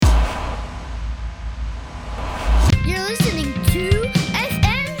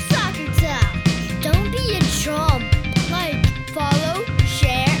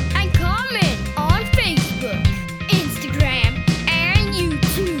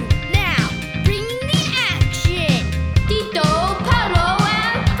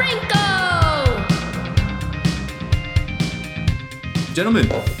gentlemen,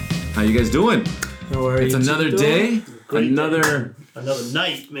 how you guys doing? How are It's you another day, another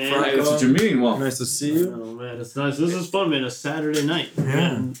night, man. Friday. That's what you mean. Well, Nice to see you. Oh man, it's nice. This is fun, man. A Saturday night. Yeah.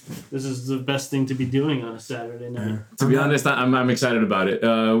 Man, this is the best thing to be doing on a Saturday night. to be honest, I'm excited about it.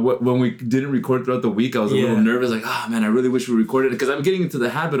 When we didn't record throughout the week, I was a little nervous, like, man, I really wish we recorded it because I'm getting into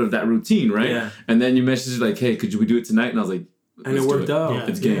the habit of that routine, right? Yeah. And then you messaged like, hey, could we do it tonight? And I was like, And it worked out. Yeah.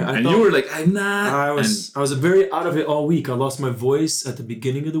 It's game. Yeah, and you were like, I'm not. I was very out of it all week. I lost my voice at the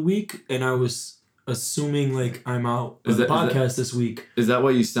beginning of the week, and I was assuming like I'm out of the podcast this week. Is that why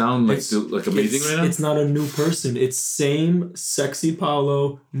you sound like amazing right now? It's not a new person. It's same sexy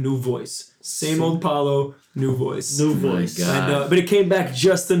Paulo, new voice. Same old Paulo, new voice. New voice. God. But it came back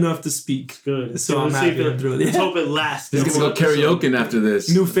just enough to speak. Good. So I'm happy I'm through it. Let's hope it lasts. He's gonna go karaoke after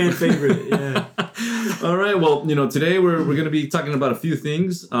this. New fan favorite. Yeah. All right. Well, today we're going to be talking about a few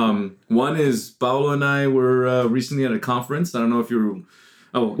things. One is Paulo and I were recently at a conference. I don't know if you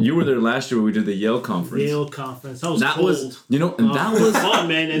were there last year when we did the Yale conference. Yale conference. That was that cold. was that was fun,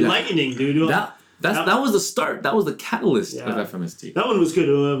 man. Enlightening, dude. That was the start. That was the catalyst Yeah. of FMST. That one was good.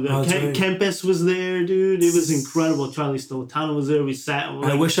 Right. Kempes was there, dude. It was incredible. Charlie Stoltano was there. We sat.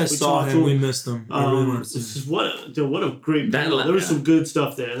 I wish I saw him. We missed him. I really wanted to see him. What a great panel. There was some good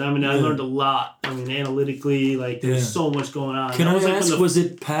stuff there. I mean, I learned a lot. I mean, analytically, there's so much going on. Can I ask, was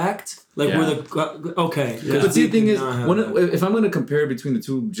it packed? Were the... Okay. Yeah. But see, the thing is, if I'm going to compare between the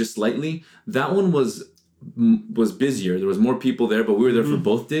two just slightly, that one was busier. There was more people there, but we were there for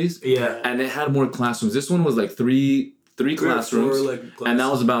both days. Yeah. And it had more classrooms. This one was like three classrooms, and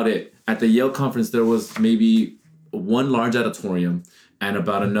that was about it. At the Yale conference, there was maybe one large auditorium and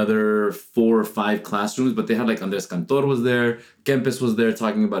about another 4 or 5 classrooms, but they had like Andres Cantor was there, Kempes was there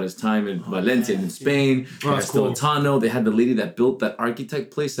talking about his time in Valencia and in Spain, Stoltano. They had the lady that built that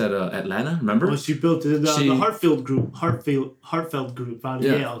architect place at Atlanta, remember? Oh, she built the Hartfield group out of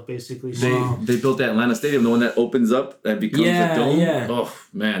Yale, basically. They built the Atlanta Stadium, the one that opens up and becomes a dome. Yeah. Oh,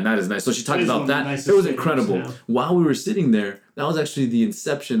 man, that is nice. So she talked about that. It was incredible. Yeah. While we were sitting there, that was actually the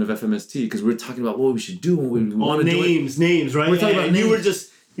inception of FMST because we were talking about what we should do, what we want to do. Names, right? We're talking about names.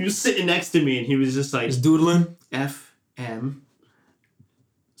 He was sitting next to me and he was just like... Just doodling? FM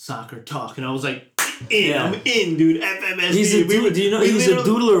Soccer Talk. And I was like, I'm in, dude. FMST. Do you know he's a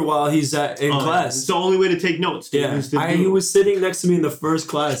doodler while he's in class? It's the only way to take notes, dude. Yeah. He was sitting next to me in the first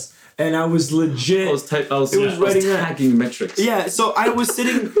class. And I was legit... I was tagging metrics. Yeah, so I was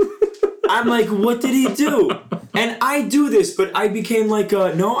sitting... I'm like, what did he do? And I do this, but I became like,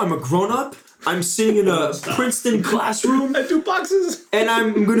 no, I'm a grown-up. I'm sitting in a Princeton classroom. I do boxes. And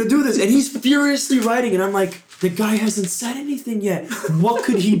I'm going to do this. And he's furiously writing. And I'm like, the guy hasn't said anything yet. What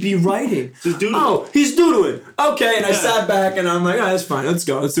could he be writing? Oh, he's doodling. Okay. And I sat back and I'm like, that's fine. Let's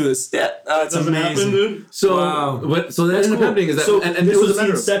go. Let's do this. Yeah, that's amazing. Happen, dude. So, so that ended up happening is that... So and this was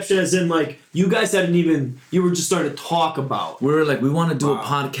the inception as in like, you guys hadn't even... You were just starting to talk about... We were like, we want to do a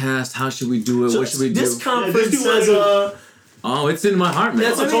podcast. How should we do it? What should we do? This conference says... Oh, it's in my heart, man.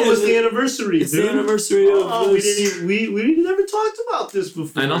 That's almost the anniversary, It's the anniversary of this. We never talked about this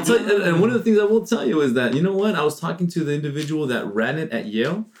before. And I'll tell you, and one of the things I will tell you is that, you know what? I was talking to the individual that ran it at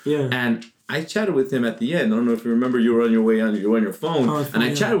Yale. Yeah. And I chatted with him at the end. I don't know if you remember, you were on your way on your phone. And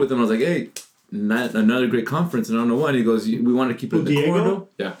I chatted with him. I was like, hey, another great conference. And I don't know what. And he goes, we want to keep it in the corridor.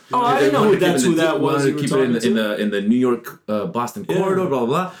 Yeah. Oh, I didn't know who that was. We wanted to keep it in the New York, Boston corridor, blah, blah,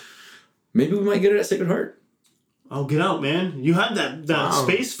 blah. Maybe we might get it at Sacred Heart. Oh, get out, man. You had that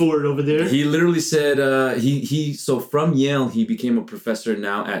space for it over there. He literally said so from Yale, he became a professor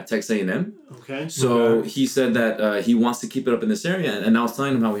now at Texas A&M. Okay. So he said that he wants to keep it up in this area. And I was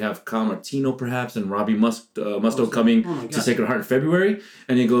telling him how we have Kyle Martino perhaps and Robbie Musto coming to Sacred Heart in February.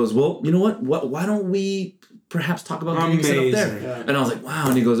 And he goes, well, you know what? Why don't we perhaps talk about getting set up there? Yeah. And I was like, wow.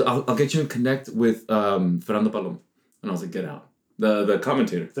 And he goes, I'll get you in connect with Fernando Palom. And I was like, get out. The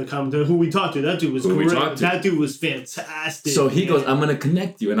commentator. The commentator who we talked to. That dude was great. That dude was fantastic. So he goes, I'm going to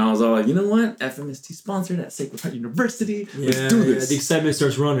connect you. And I was all like, you know what? FMST sponsored at Sacred Heart University. Let's do this. The excitement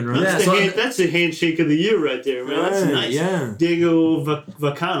starts running, right? That's the handshake of the year right there, man. That's nice. Yeah. Diego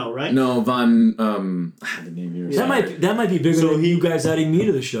Vacano, right? No, I had the name here. That might be bigger than you guys adding me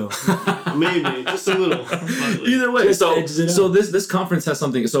to the show. Maybe. Just a little. Either way. So this conference has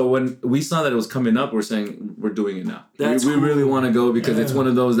something. So when we saw that it was coming up, we're saying we're doing it now. We really want to go because it's one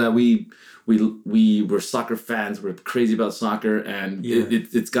of those that we were soccer fans. We're crazy about soccer, and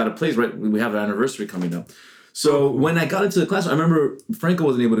it's got a place, right? We have an anniversary coming up. So when I got into the class, I remember Franco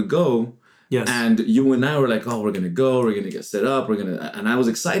wasn't able to go, Yes. And you and I were like, oh, we're going to go. We're going to get set up. And I was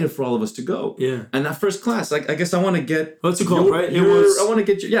excited for all of us to go. Yeah. And that first class, like, I guess I want to get... What's it called, right? I want to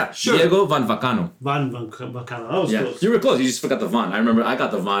get you... Yeah. Sure. Diego Van Vacano. Van Vacano. That was close. You were close. You just forgot the Van. I remember I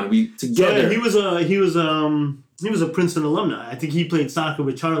got the Van. We together... So, he was a Princeton alumni. I think he played soccer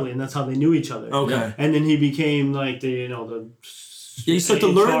with Charlie, and that's how they knew each other. Okay. Yeah. And then he became like the you start to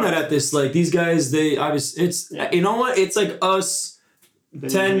learn that at this, like, these guys, they obviously, it's, you know what? It's like us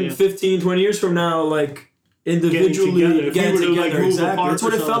 10, 15, 20 years from now, like, individually getting together. Exactly. That's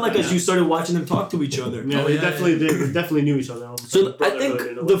what it felt like as you started watching them talk to each other. Yeah, they definitely knew each other. So I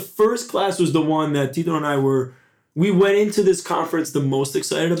think the first class was the one that Tito and I we went into this conference the most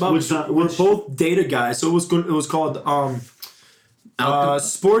excited about. We're both data guys, so it was called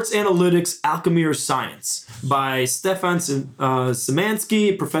Sports Analytics, Alchemy or Science by Stefan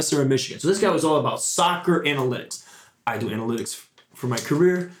Szymanski, professor at Michigan. So this guy was all about soccer analytics. I do analytics for my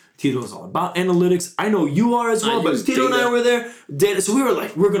career. Tito is all about analytics. I know you are as well, but Tito and I were there. Data. So we were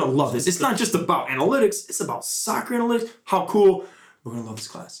like, we're going to love this. It's not just about analytics. It's about soccer analytics. How cool. We're going to love this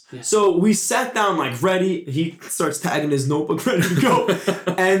class. Yeah. So we sat down like ready. He starts tagging his notebook ready to go.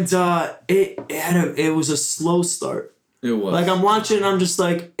 And it was a slow start. It was. Like, I'm watching and I'm just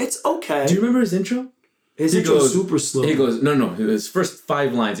like, it's okay. Do you remember his intro? His intro was super slow. He goes, no. His first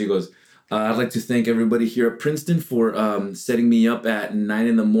 5 lines, he goes, I'd like to thank everybody here at Princeton for setting me up at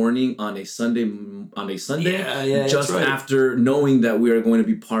 9 a.m. on a Sunday. Yeah, just after knowing that we are going to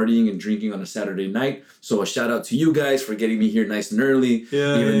be partying and drinking on a Saturday night. So a shout out to you guys for getting me here nice and early,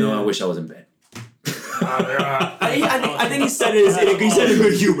 even though I wish I was in bed. I think he said it in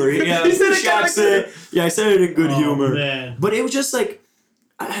good humor. Yeah, he said it. Yeah, I said it in good humor. Man. But it was just like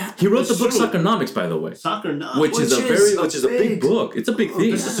he wrote the book Soccernomics, by the way. Soccernomics, which is a big book. It's a big thing.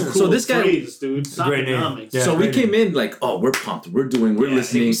 This is a cool phrase, dude. Soccernomics. Yeah, so we came in like, oh, we're pumped. We're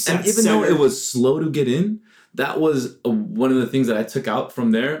listening. And even though it was slow to get in, that was one of the things that I took out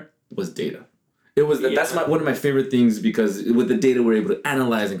from there was data. It was that's one of my favorite things because with the data we're able to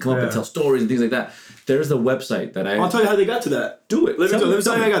analyze and come up and tell stories and things like that. There's the website that I'll tell you how they got to that. Do it. Let me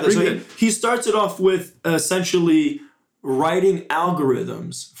tell you how I got there. So he starts it off with essentially writing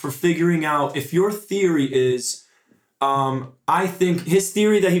algorithms for figuring out if your theory is. I think his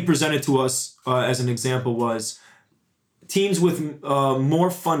theory that he presented to us as an example was teams with more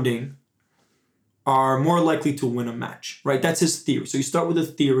funding are more likely to win a match. Right? That's his theory. So you start with a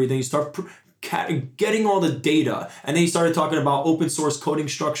theory, then you start getting all the data, and then he started talking about open source coding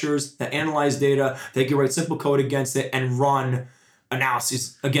structures that analyze data. They can write simple code against it and run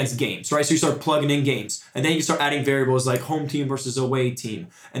analysis against games, right? So you start plugging in games, and then you start adding variables like home team versus away team,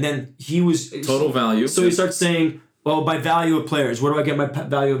 and then he was total value. So he starts saying, well, by value of players, where do I get my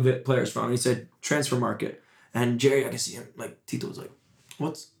value of players from? And he said transfer market, and Jerry, I can see him like Tito was like,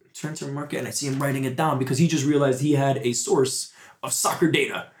 what's transfer market? And I see him writing it down because he just realized he had a source of soccer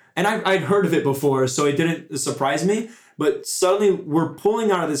data. And I'd heard of it before, so it didn't surprise me. But suddenly we're pulling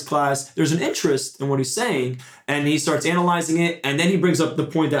out of this class. There's an interest in what he's saying, and he starts analyzing it. And then he brings up the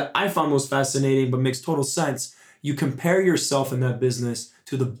point that I found most fascinating, but makes total sense. You compare yourself in that business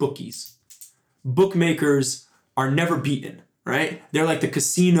to the bookies. Bookmakers are never beaten, right? They're like the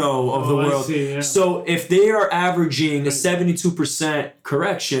casino of the world. See, yeah. So if they are averaging a 72%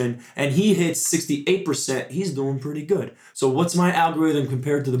 correction and he hits 68%, he's doing pretty good. So what's my algorithm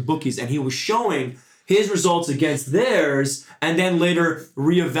compared to the bookies? And he was showing his results against theirs and then later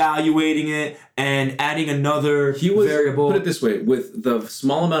reevaluating it and adding another variable. Put it this way, with the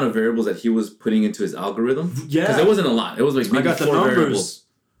small amount of variables that he was putting into his algorithm, because it wasn't a lot. It was like maybe 4 variables.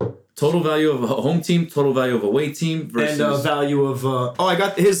 Total value of a home team, total value of a away team versus... And value of... I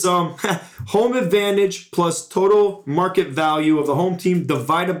got his home advantage plus total market value of the home team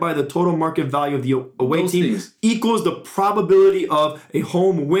divided by the total market value of the away team equals the probability of a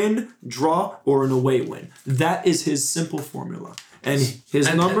home win, draw, or an away win. That is his simple formula. And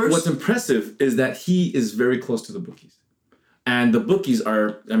his numbers... And what's impressive is that he is very close to the bookies. And the bookies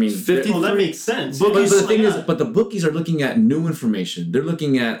are, I mean... 50. Well, that makes sense. But the thing is, the bookies are looking at new information. They're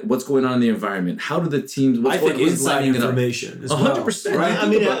looking at what's going on in the environment. How do the teams... inside information as well. 100%. Right? I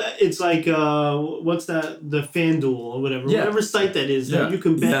mean, it's like, what's that? The FanDuel or whatever. Yeah. Whatever site that is that you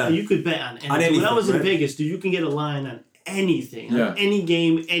can bet. Yeah. You could bet on anything. When I was in Vegas, dude, you can get a line on anything, on any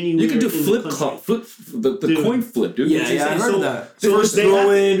game, anywhere. You can do the coin flip, dude. Yeah, I heard of that. First throw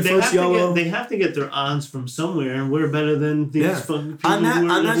in, first yellow. They have to get their odds from somewhere, and we're better than these people.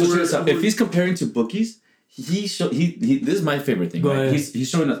 If he's comparing to bookies, this is my favorite thing. Right? He's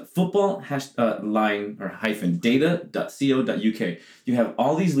showing us football line or hyphen data.co.uk. You have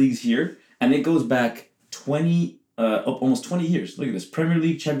all these leagues here, and it goes back 20 almost 20 years. Look at this. Premier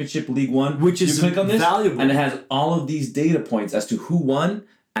League, Championship, League One. Which is click on this, valuable. And it has all of these data points as to who won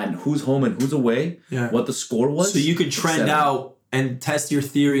and who's home and who's away, what the score was. So you can trend out and test your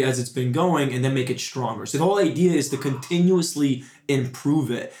theory as it's been going and then make it stronger. So the whole idea is to continuously improve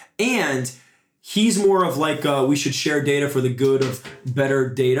it. And he's more of like, we should share data for the good of better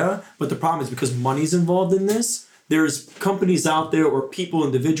data. But the problem is because money's involved in this, there's companies out there or people,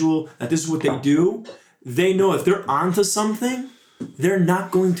 individual, that this is what they do. They know if they're onto something, they're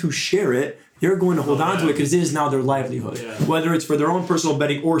not going to share it. They're going to hold on to it because it is now their livelihood. Yeah. Whether it's for their own personal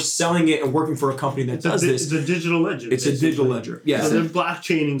betting or selling it and working for a company that does this. It's a digital ledger. It's a digital ledger. Yeah. So they're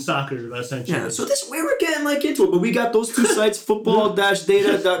blockchaining soccer, essentially. Yeah. So we were getting like into it, but we got those two sites,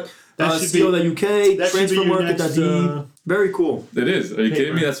 football-data.co.uk, transfermarket.de. Very cool. It is. Are you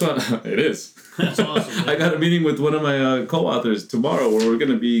kidding me? That's what it is. That's awesome. I got a meeting with one of my co-authors tomorrow where we're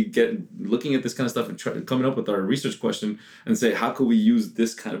going to be looking at this kind of stuff and coming up with our research question and say, how could we use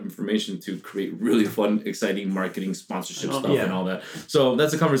this kind of information to create really fun, exciting marketing, sponsorship stuff and all that. So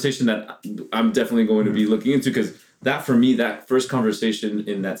that's a conversation that I'm definitely going to be looking into because that, for me, that first conversation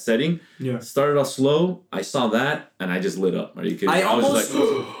in that setting started off slow. I saw that and I just lit up. Are you kidding? I almost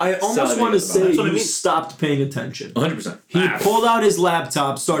want to say you stopped paying attention. 100%. He pulled out his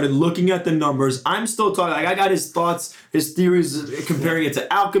laptop, started looking at the numbers. I'm still talking. Like I got his thoughts, his theories, comparing it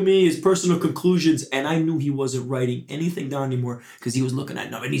to alchemy, his personal conclusions, and I knew he wasn't writing anything down anymore because he was looking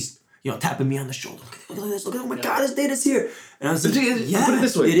at numbers and he's tapping me on the shoulder. Look at this. Look at, oh my God, his data's here. And I was like, put it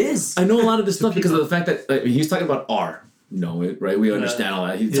this way. It is. I know a lot of this stuff because of the fact that he's talking about R. Know it, right? We understand all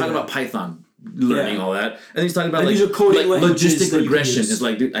that. He's talking about Python, learning all that. And he's talking about like logistic regression. It's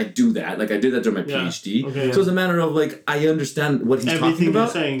like, dude, I do that. Like I did that during my PhD. Okay, so it's a matter of like, I understand what he's talking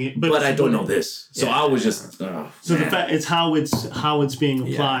about, but I don't know this. So I was just... so the fact, it's how it's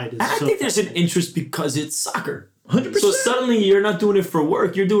being applied. I think there's an interest because it's soccer. 100%. So suddenly you're not doing it for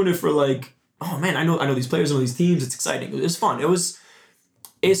work. You're doing it for like, oh man, I know these players, I know these teams. It's exciting. It was fun. It was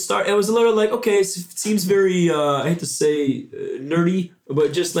a little like, okay, it seems very, I hate to say nerdy,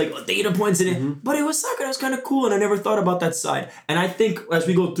 but just like data points in it. Mm-hmm. But it was soccer. It was kind of cool. And I never thought about that side. And I think as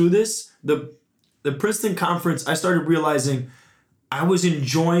we go through this, the Princeton conference, I started realizing I was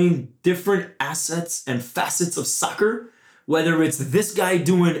enjoying different assets and facets of soccer, whether it's this guy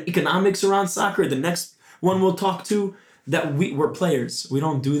doing economics around soccer, the next one we'll talk to, that we're players. We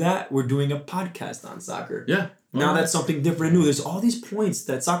don't do that. We're doing a podcast on soccer. Yeah. Now that's something different and new. There's all these points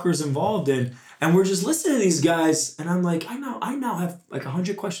that soccer is involved in, and we're just listening to these guys, and I'm like, I now have like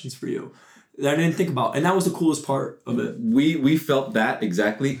 100 questions for you that I didn't think about, and that was the coolest part of it. We felt that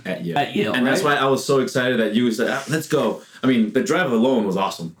exactly at Yale. And that's why I was so excited that you said, let's go. I mean, the drive alone was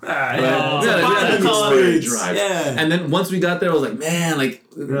awesome. Drive. Yeah. And then once we got there, I was like, man, like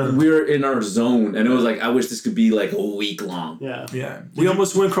we were in our zone, and it was like, I wish this could be like a week long. Yeah. We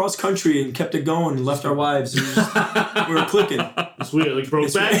almost went cross country and kept it going and left our wives. We were clicking. It's weird, like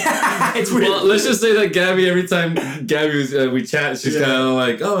broke back. It's weird. Well, let's just say that Gabby, every time Gabby was, we chat, she's kind of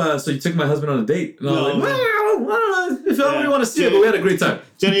like, so you took my husband on a date, and I was like, well, I don't know if I really want to see it, but we had a great time.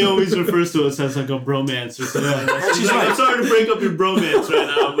 Jenny always refers to us as like a bromance or something. Yeah. She's like, I'm sorry to break up your bromance right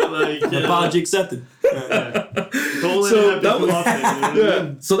now, but like... Apology accepted. So that was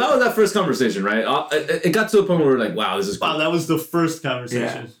that first conversation, right? It got to a point where we were like, wow, this is cool. Wow, that was the first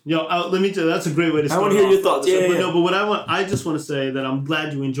conversation. Yo, let me tell you, that's a great way to start. I want to hear your thoughts. No, but I just want to say that I'm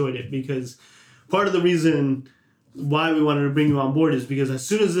glad you enjoyed it, because part of the reason why we wanted to bring you on board is because as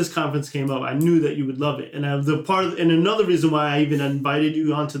soon as this conference came up, I knew that you would love it. And another reason why I even invited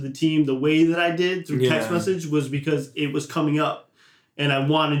you onto the team the way that I did through text message was because it was coming up. And I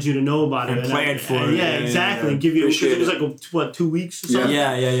wanted you to know about it. And plan for it. Yeah, exactly. And give you, because it was like, 2 weeks or something?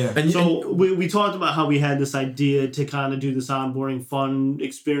 Yeah. And so we talked about how we had this idea to kind of do this onboarding fun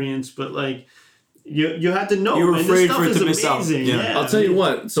experience, but like, you had to know. You were afraid for it to miss out. Yeah. I'll tell you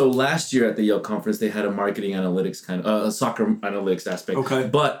what. So last year at the Yale conference, they had a marketing analytics a soccer analytics aspect. Okay.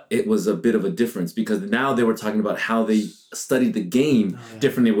 But it was a bit of a difference because now they were talking about how they studied the game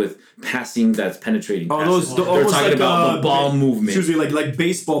differently with passing that's penetrating. They're talking like about the ball movement. Excuse me, like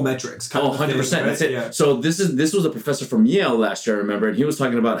baseball metrics. 100%. Right? That's it. Yeah. So this was a professor from Yale last year, I remember, and he was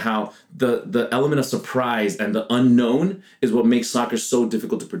talking about how the element of surprise and the unknown is what makes soccer so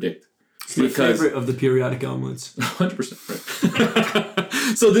difficult to predict. It's my favorite of the periodic elements. 100%.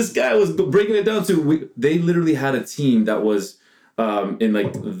 Right. So this guy was breaking it down to, they literally had a team that was in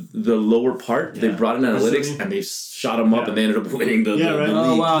like the lower part. They brought in analytics and they shot them up and they ended up winning the league.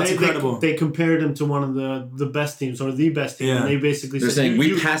 Oh wow, that's incredible. They compared him to one of the best teams or the best team. And they basically they're saying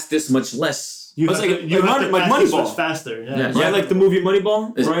we passed this much less You it's have like, to, you have to like practice Moneyball. much faster. Yeah. Yeah, like the movie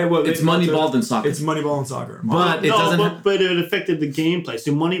Moneyball, right? It's Moneyball in soccer. It's Moneyball in soccer. But it doesn't. But it affected the gameplay.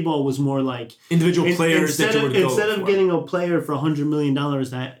 So Moneyball was more like individual players that you would go instead of getting a player for $100 million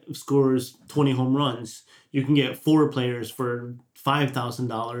that scores 20 home runs, you can get 4 players for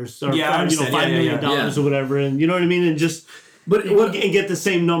 $5,000 or $5 million or whatever, and you know what I mean, and just. But and get the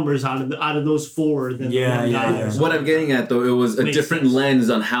same numbers out of those 4 than What I'm getting at though, it was a different lens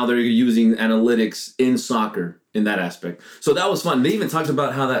on how they're using analytics in soccer in that aspect. So that was fun. They even talked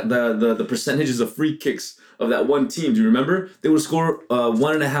about how that the percentages of free kicks of that one team. Do you remember? They would score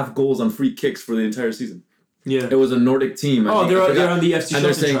 1.5 goals on free kicks for the entire season. Yeah, it was a Nordic team. They're on the FC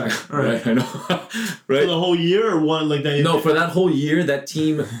Schalke track. Right, I know. Right, for the whole year or one like that. No, for that whole year, that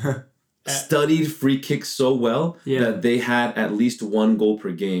team. Studied free kicks so well that they had at least 1 goal per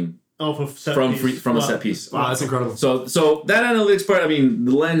game from a set piece. Wow, that's incredible. So that analytics part, I mean,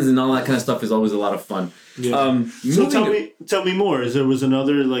 the lens and all that kind of stuff is always a lot of fun. Yeah. So tell me more. Was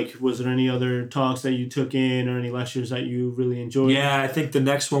there any other talks that you took in or any lectures that you really enjoyed? Yeah, I think the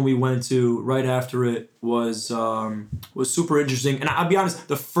next one we went to right after it was super interesting. And I'll be honest,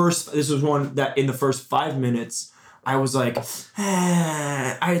 this was one that in the first 5 minutes. I was like,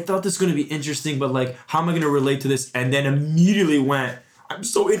 I thought this was going to be interesting, but like, how am I going to relate to this? And then immediately went, I'm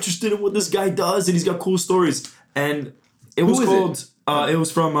so interested in what this guy does, and he's got cool stories. And it was it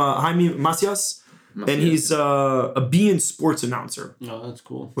was from Jaime Macias, and he's a beIN Sports announcer. Oh, that's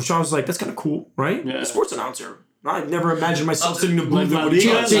cool. Which I was like, that's kind of cool, right? Yeah. A sports announcer. I never imagined myself sitting in the booth. Let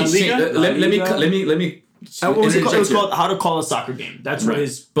me. What was it called? It was called How to Call a Soccer Game. That's right.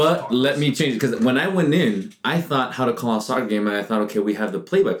 But let me change it, because when I went in, I thought How to Call a Soccer Game, and I thought, okay, we have the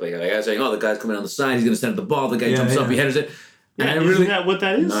play-by-play guy. I was saying, the guy's coming on the side, he's going to send the ball, the guy jumps up, he headers it. And isn't that what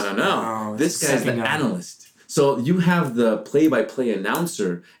that is? No. Oh, this guy's the analyst. So you have the play-by-play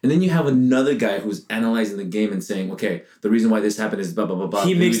announcer, and then you have another guy who's analyzing the game and saying, okay, the reason why this happened is blah, blah, blah, blah.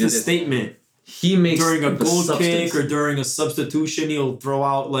 He makes the statement. He makes during a goal kick or during a substitution, he'll throw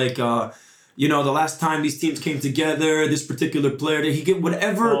out like... the last time these teams came together, this particular player, he get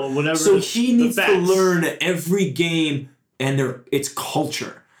whatever. So he needs to learn every game and its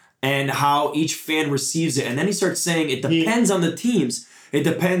culture and how each fan receives it. And then he starts saying it depends on the teams. It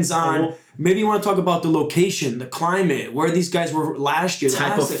depends on, maybe you want to talk about the location, the climate, where these guys were last year.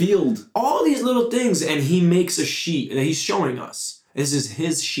 Type of field. All these little things. And he makes a sheet that he's showing us. This is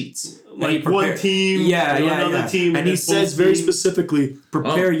his sheets. Like one team, another team. And he says very specifically,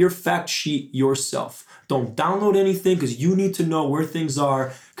 prepare your fact sheet yourself. Don't download anything because you need to know where things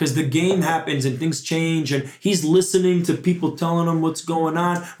are because the game happens and things change and he's listening to people telling him what's going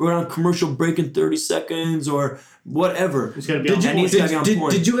on. We're on commercial break in 30 seconds or whatever. He's got to be on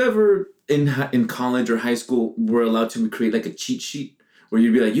point. Did you ever in college or high school were allowed to create like a cheat sheet where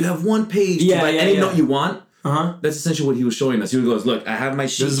you'd be like, you have 1 page to write any note you want? That's essentially what he was showing us. He goes, look, I have my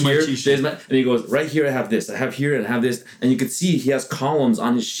sheet here. And he goes, right here I have this. I have here and I have this. And you could see he has columns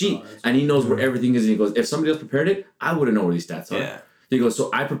on his sheet. And he knows where everything is. And he goes, if somebody else prepared it, I wouldn't know where these stats are. Yeah. He goes, so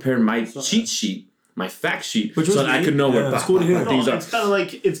I prepared my cheat sheet, my fact sheet, so that I could know where things are. It's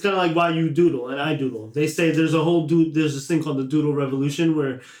kind of like why you doodle and I doodle. They say there's this thing called the doodle revolution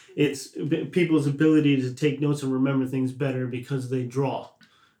where it's people's ability to take notes and remember things better because they draw.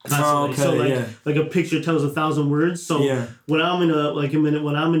 Constantly. So like a picture tells 1,000 words. So when I'm in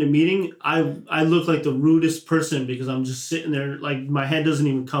a meeting, I look like the rudest person because I'm just sitting there like my head doesn't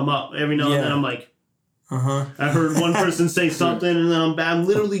even come up. Every now and then I'm like, I heard one person say something and then I'm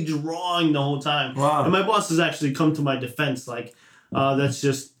literally drawing the whole time. Wow. And my boss has actually come to my defense like, that's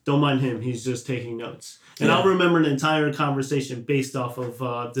just don't mind him. He's just taking notes. And I'll remember an entire conversation based off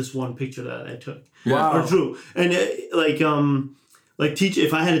of this one picture that I took or drew. And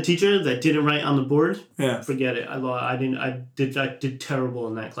if I had a teacher that didn't write on the board, forget it. I did terrible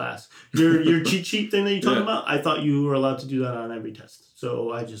in that class. Your cheat sheet thing that you're talking about, I thought you were allowed to do that on every test.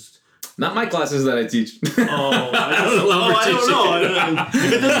 So I just... Not my classes that I teach. I don't know.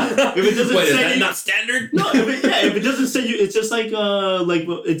 If it doesn't Wait, say... is that not standard? No, if it doesn't say you... It's just like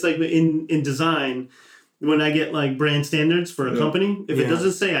it's like in design, when I get like brand standards for a company, if it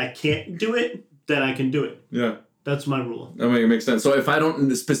doesn't say I can't do it, then I can do it. Yeah. That's my rule. That makes sense. So if I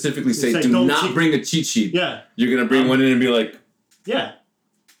don't specifically say do not bring a cheat sheet, you're going to bring one in and be like... Yeah.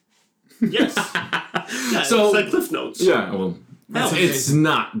 Yes. So, it's like Cliff Notes. Yeah, well... It's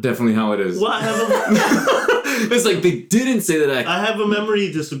not definitely how it is. Well, it's like they didn't say that I have a memory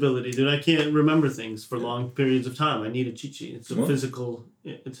disability, dude. I can't remember things for long periods of time. I need a cheat sheet. It's a physical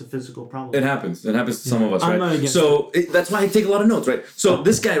problem. It happens. It happens to some of us, right? So that's why I take a lot of notes, right? So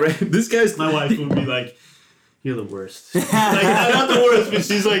this guy, right? This guy's... My wife would be like... You're the worst. Like, not the worst, but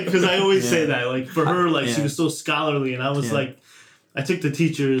she's like, because I always say that. Like, for her, like, she was so scholarly, and I was like, I took the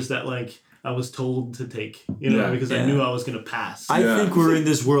teachers that, like, I was told to take, because I knew I was going to pass. I think we're in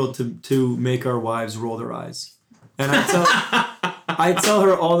this world to make our wives roll their eyes. And I tell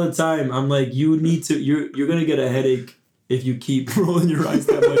her all the time, I'm like, you're going to get a headache if you keep rolling your eyes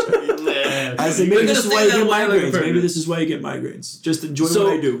that much. I said, maybe this is why you get migraines. Maybe this is why you get migraines. Just enjoy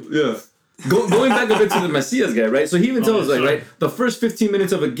what I do. Yeah. Going back a bit to the Macias guy, right? So he even tells us, like, right, the first 15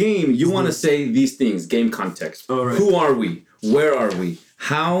 minutes of a game, you want to say these things, game context. Oh, right. Who are we? Where are we?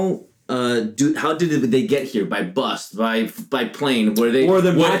 How did they get here? By bus, by plane? Were they, or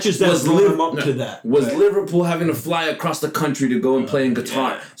the matches that led them up to that? Was Liverpool having to fly across the country to go and play in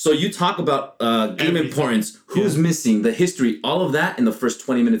Qatar? Yeah. So you talk about game importance, who's missing, the history, all of that in the first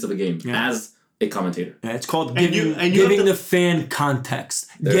 20 minutes of a game as a commentator. Yeah, it's called giving the fan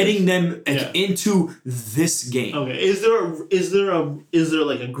context, getting them into this game. Okay, is there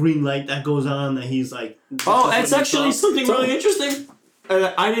like a green light that goes on that he's like? Oh, it's actually something really interesting.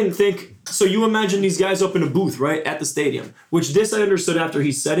 I didn't think so. You imagine these guys up in a booth, right, at the stadium. Which this I understood after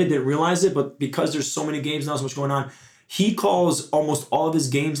he said it, didn't realize it, but because there's so many games now, so much going on, he calls almost all of his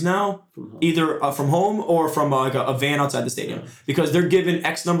games now either from home or from like a van outside the stadium because they're given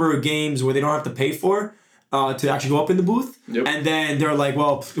X number of games where they don't have to pay for to actually go up in the booth, and then they're like,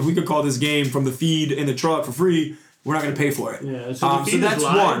 well, if we could call this game from the feed in the truck for free, we're not going to pay for it. Yeah, so that's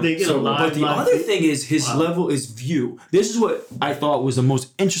one. But the other thing is his level is view. This is what I thought was the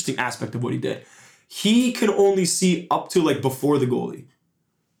most interesting aspect of what he did. He could only see up to like before the goalie.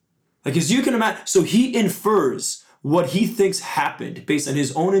 Like as you can imagine, so he infers what he thinks happened based on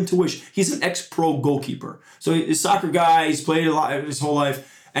his own intuition. He's an ex-pro goalkeeper. So he's a soccer guy, he's played a lot his whole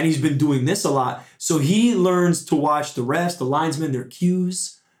life, and he's been doing this a lot. So he learns to watch the refs, the linesmen, their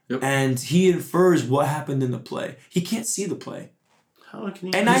cues, and he infers what happened in the play. He can't see the play. How can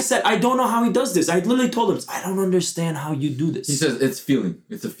he? And I said, I don't know how he does this. I literally told him, I don't understand how you do this. He says it's feeling.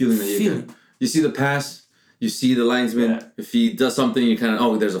 It's a feeling that you get. You see the pass, you see the linesman. Yeah. If he does something, you kind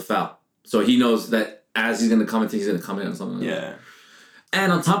of, there's a foul. So he knows that as he's going to commentate, he's going to comment on something. Yeah.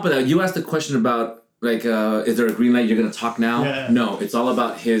 And on top of that, you asked the question about, like, is there a green light? You're going to talk now? Yeah. No, it's all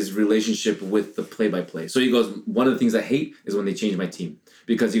about his relationship with the play-by-play. So he goes, one of the things I hate is when they change my team.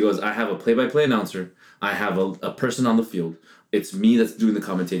 Because he goes, I have a play-by-play announcer. I have a person on the field. It's me that's doing the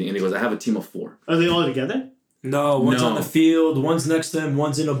commentating. And he goes, I have a team of 4. Are they all together? No, one's on the field, one's next to him,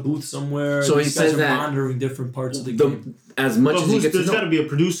 one's in a booth somewhere. So these guys are monitoring different parts of the game. As much as he gets there's got to be a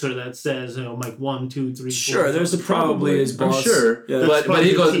producer that says, Mike 1, 2, 3, 4. Sure, there's probably his boss. I'm sure, yeah, but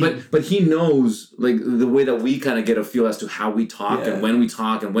he goes, but he knows like the way that we kind of get a feel as to how we talk and when we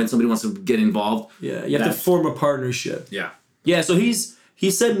talk and when somebody wants to get involved. Yeah, you have to form a partnership. Yeah. Yeah, so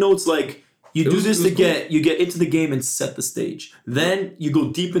he said notes like you do this to get into the game and set the stage. Then you go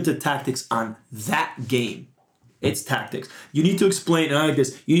deep into tactics on that game. It's tactics. You need to explain, and I like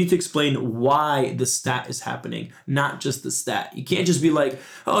this, you need to explain why the stat is happening, not just the stat. You can't just be like,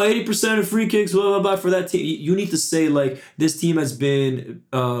 80% of free kicks, blah, blah, blah, for that team. You need to say, like, this team has been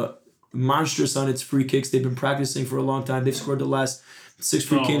monstrous on its free kicks. They've been practicing for a long time. They've scored the last 6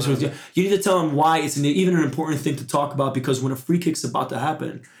 free kicks. You need to tell them why it's even an important thing to talk about, because when a free kick's about to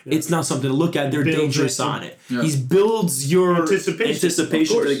happen, it's not something to look at. They're dangerous on it. Yeah. He builds your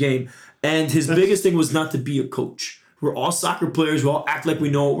anticipation for the game. And his biggest thing was not to be a coach. We're all soccer players. We all act like we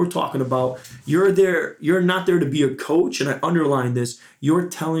know what we're talking about. You're not there to be a coach, and I underline this. You're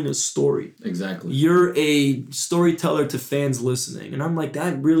telling a story. Exactly. You're a storyteller to fans listening. And I'm like,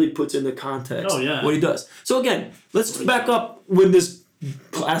 that really puts into context what he does. So again, let's back up when this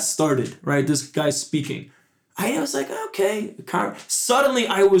class started, right? This guy's speaking. I was like, okay. Suddenly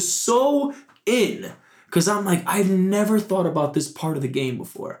I was so in, because I'm like, I've never thought about this part of the game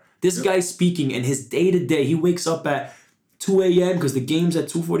before. This guy's speaking, and his day-to-day, he wakes up at 2 a.m. because the game's at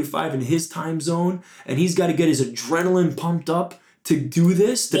 2:45 in his time zone, and he's got to get his adrenaline pumped up to do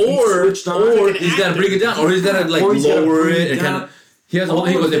this. Or he's got to bring it down, or he's got to lower it and kind of. He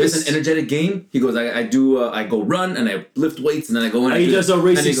goes, if it's an energetic game, he goes, I go run and I lift weights and then I go in. He does a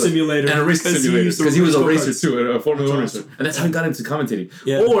racing simulator. And a racing simulator. Because he was a racer too, a Formula 1 racer. And that's how he got into commentating.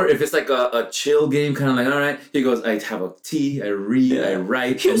 Yeah. Or if it's like a chill game, kind of like, all right, he goes, I have a tea, I read, I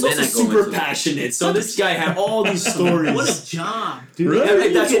write. He was also super passionate. So this guy had all these stories. What a job, dude.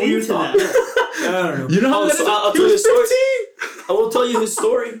 Really? That's what you thought. I don't know. You know how I'll tell you his story. I will tell you his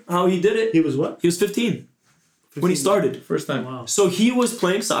story, how he did it. He was what? He was 15. When he started. First time. Wow. So he was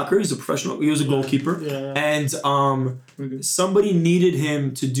playing soccer. He's a professional. He was a goalkeeper. Yeah. And somebody needed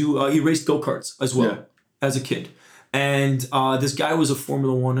him to do, he raced go-karts as well as a kid. And this guy was a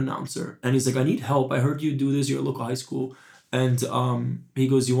Formula One announcer. And he's like, I need help. I heard you do this. You're at a local high school. And he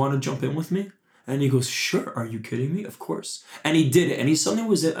goes, you want to jump in with me? And he goes, sure. Are you kidding me? Of course. And he did it. And he suddenly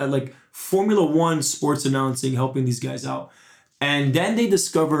was at like Formula One sports announcing, helping these guys out. And then they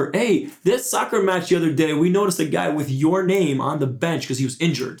discover, hey, this soccer match the other day, we noticed a guy with your name on the bench because he was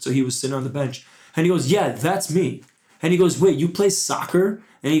injured. So he was sitting on the bench. And he goes, yeah, that's me. And he goes, wait, you play soccer?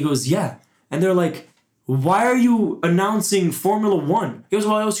 And he goes, yeah. And they're like, why are you announcing Formula One? He goes,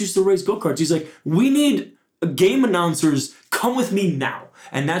 well, I also used to race go-karts. He's like, we need game announcers. Come with me now.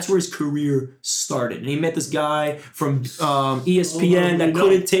 And that's where his career started. And he met this guy from ESPN that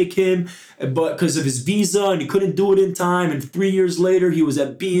couldn't take him but because of his visa, and he couldn't do it in time. And 3 years later, he was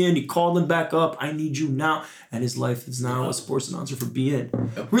at BN. He called him back up. I need you now. And his life is now a sports announcer for BN.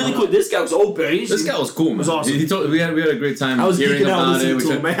 Really cool. This guy was open. This guy was cool, man. It was awesome. We had a great time hearing about it.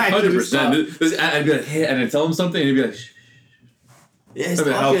 100%. I'd be like, hey, and I'd tell him something, and he'd be like, shh. Yeah,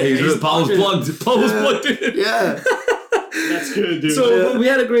 Paul was plugged. Paul was plugged in. Yeah. That's good, dude. So we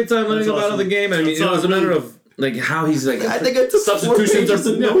had a great time learning about the game. I mean, it was a matter of like how he's like. I think I took substitutions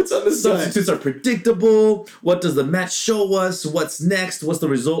are predictable. What does the match show us? What's next? What's the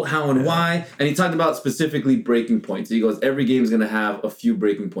result? How and why? And he talked about specifically breaking points. He goes, every game is gonna have a few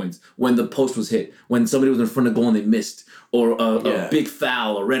breaking points. When the post was hit, when somebody was in front of goal and they missed, or a big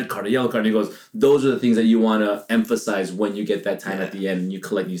foul, a red card, a yellow card. And he goes, those are the things that you want to emphasize when you get that time at the end and you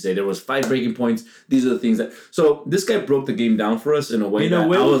collect. And you say there was 5 breaking points. These are the things that. So this guy broke the game down for us in a way I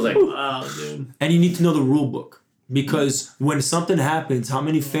was like, wow, dude. And you need to know the rule book. Because when something happens, how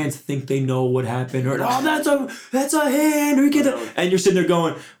many fans think they know what happened? Or, that's a hand. Or and you're sitting there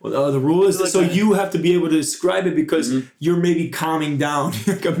going, well, the rule is this. So you have to be able to describe it because you're maybe calming down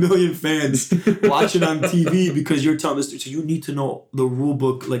like a million fans watching on TV because you're telling this. So you need to know the rule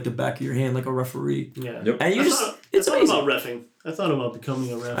book like the back of your hand, like a referee. Yeah. Yep. And it's amazing. About reffing. I thought about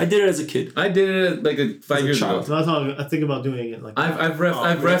becoming a ref. I did it as a kid. I did it like 5 years ago. So I think about doing it like I've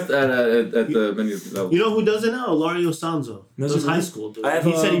refed at the many levels. You know who does it now? Lario Sanzo. Does high school, dude.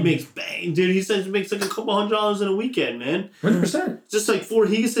 He said he makes bang, dude. He says he makes like a couple $100 in a weekend, man. 100%. Just like 4.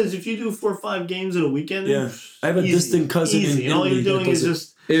 He says if you do 4 or 5 games in a weekend, I have a distant cousin in Italy. All you're doing is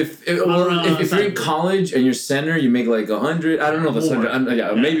just. If you're in college and you're center, you make like 100. I don't know if it's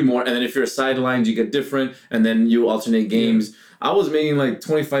 100. Maybe more. And then if you're a sidelines, you get different. And then you alternate games. Yeah. I was making like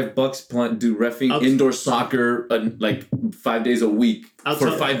 $25 do reffing indoor soccer like 5 days a week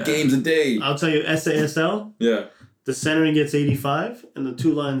for 5 games a day. I'll tell you, SASL. Yeah. The centering gets 85, and the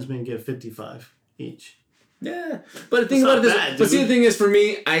 2 linesmen get 55 each. Yeah, but the thing about this, but see, the thing is, for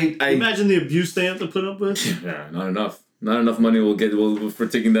me, I imagine the abuse they have to put up with. Yeah, not enough. Not enough money we'll get for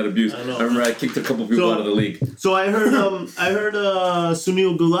taking that abuse. I remember I kicked a couple people out of the league. So I heard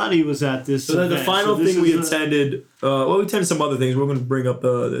Sunil Gulati was at this. So the final thing we attended, we attended some other things. We're going to bring up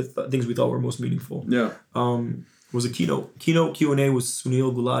the things we thought were most meaningful. Yeah. Was a keynote Q&A with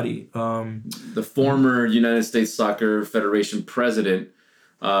Sunil Gulati, the former United States Soccer Federation president.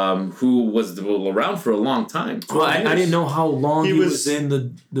 Who was around for a long time. Well, I didn't know how long he was in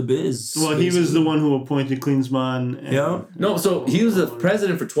the biz. Well, basically. He was the one who appointed Klinsmann. Yeah. No, so he was the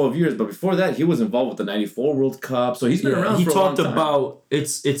president for 12 years, but before that, he was involved with the '94 World Cup. So he's been around for a long time. He talked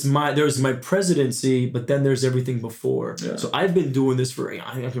about there's my presidency, but then there's everything before. Yeah. So I've been doing this for I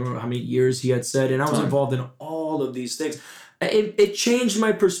can't remember how many years he had said, and I was involved in all of these things. It changed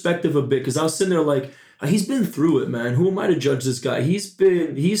my perspective a bit because I was sitting there like. He's been through it, man. Who am I to judge this guy? He's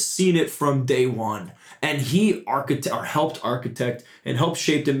seen it from day one. And he helped architect and helped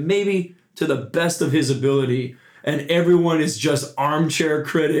shape it maybe to the best of his ability. And everyone is just armchair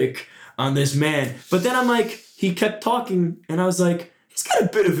critic on this man. But then I'm like, he kept talking and I was like, he's got a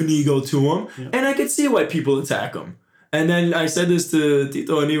bit of an ego to him. Yeah. And I could see why people attack him. And then I said this to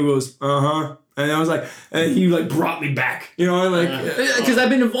Tito and he goes, uh-huh. And I was like, and he like brought me back, because I've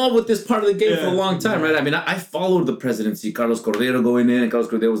been involved with this part of the game for a long time, right? I mean, I followed the presidency, Carlos Cordero going in, and Carlos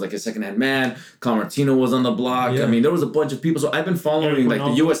Cordero was like a second-hand man. Carl Martino was on the block. Yeah. I mean, there was a bunch of people. So I've been following like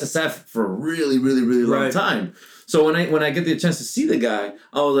the USSF for a really, really, really long time. So when I get the chance to see the guy,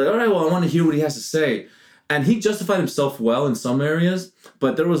 I was like, all right, well, I want to hear what he has to say. And he justified himself well in some areas,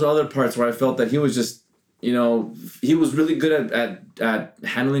 but there was other parts where I felt that he was just. He was really good at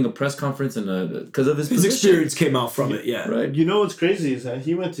handling a press conference and because of his experience came out from it. Yeah, right. You know what's crazy is that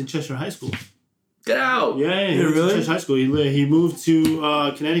he went to Cheshire High School. Get out! Yeah, he went to Cheshire High School. He moved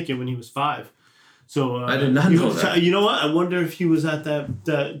to Connecticut when he was 5. So I did not know that. You know what? I wonder if he was at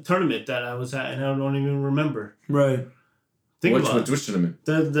that tournament that I was at, and I don't even remember. Right. Which tournament?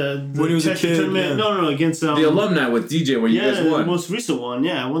 The when he was a kid. tournament. Yeah. No, against the alumni with DJ where you guys won. The most recent one.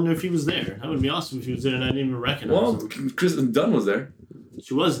 Yeah, I wonder if he was there. That would be awesome if he was there and I didn't even recognize him. Kristen Dunn was there.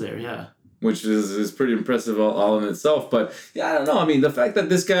 She was there, yeah. Which is pretty impressive all in itself. But yeah, I don't know. I mean, the fact that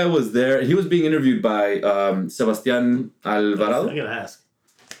this guy was there, he was being interviewed by Sebastián Alvarado. I gotta ask.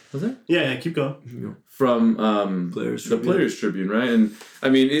 Was there? Yeah, keep going. From Players the Players Tribune, right? And I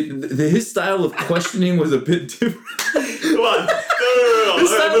mean, his style of questioning was a bit different. Come on. No. All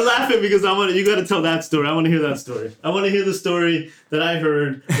right, we're laughing because you got to tell that story. I want to hear that story. I want to hear the story that I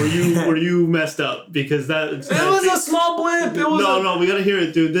heard where you messed up because that. It was a small blip. No, we got to hear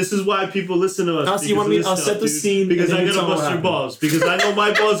it, dude. This is why people listen to us. I'll set the scene because I gotta bust your balls because I know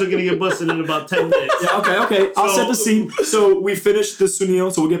my balls are gonna get busted in about 10 minutes. Yeah, okay. I'll set the scene. So we finished the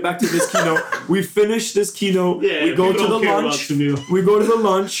Sunil. So we'll get back to this keynote. We finished this keynote. Yeah, we go to the lunch. We go to the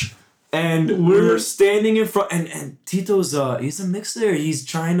lunch. And we're standing in front, and Tito's he's a mixer. He's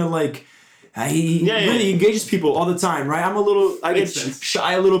trying to really engages people all the time, right? I get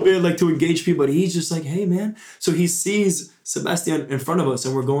shy a little bit, like to engage people, but he's just like, hey man. So he sees Sebastián in front of us,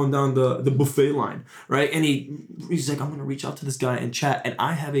 and we're going down the buffet line, right? And he's like, I'm gonna reach out to this guy and chat, and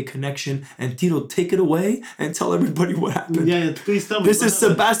I have a connection. And Tito, take it away and tell everybody what happened. Yeah, please tell me. This is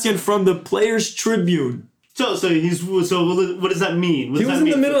Sebastian from the Players Tribune. So what does that mean? He was in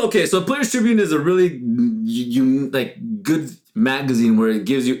the middle. Okay, so Players Tribune is a really good magazine where it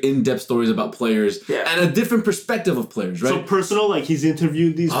gives you in-depth stories about players and a different perspective of players, right? So personal, like he's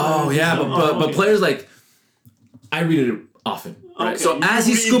interviewed these players. Oh yeah, but players like I read it often. Right? Okay. So as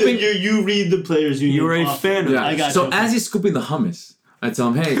he's scooping, you read the Players Union. You're a fan of yeah. I got so you. as he's scooping the hummus, I tell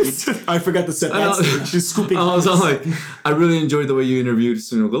him, hey. I forgot to set that stage. She's scooping. I was like, I really enjoyed the way you interviewed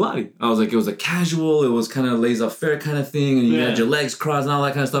Sunil Gulati. I was like, it was a casual, it was kind of laissez-faire kind of thing, and you had your legs crossed and all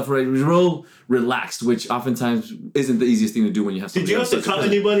that kind of stuff, right? It was real relaxed, which oftentimes isn't the easiest thing to do when you have somebody. Did you have to cut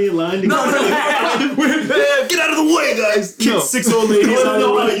anybody in line? No. Get out of the way, guys. Kick 6 old ladies out of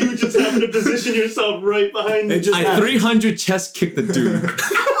the way. You just happen to position yourself right behind me. I 300 chest kicked the dude.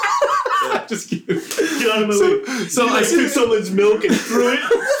 Just kidding. Get out of my way. So I took someone's milk and threw it.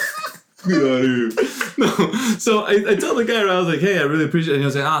 Get out of here. No. So I told the guy, I was like, hey, I really appreciate it. And he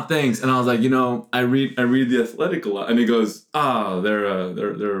was like, thanks. And I was like, I read The Athletic a lot. And he goes, they're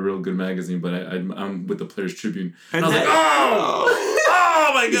a real good magazine, but I'm with the Players Tribune. And I was like,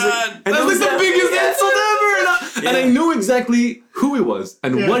 oh my God. That was the biggest insult ever. And I knew exactly who he was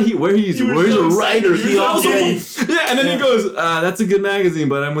and where he's a writer. He also, and then he goes, that's a good magazine,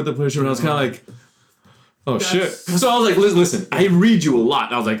 but I'm with the Players Tribune. I was kind of like, oh shit! So I was like, listen, I read you a lot.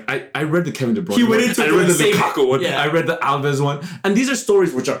 And I was like, I read the Kevin De Bruyne one. I read the Lukaku one. I read the Alves one. And these are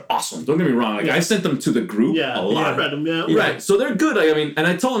stories which are awesome. Don't get me wrong. Like I sent them to the group a lot. Yeah, I read them. Yeah. Right. So they're good. Like, I mean, and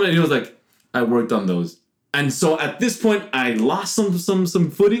I told him, and he was like, I worked on those. And so at this point, I lost some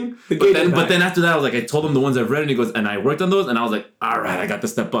footing. But then after that, I was like, I told him the ones I've read, and he goes, and I worked on those, and I was like, all right, I got to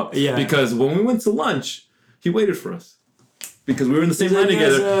step up. Yeah. Because when we went to lunch, he waited for us. Because we were in the same line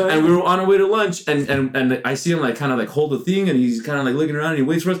together, and we were on our way to lunch, and I see him like kind of like hold the thing, and he's kind of like looking around, and he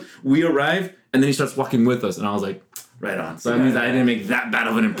waits for us. We arrive, and then he starts walking with us, and I was like, right on. So that means I didn't make that bad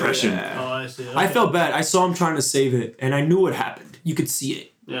of an impression. Yeah. Oh, I see. Okay. I felt bad. I saw him trying to save it, and I knew what happened. You could see it.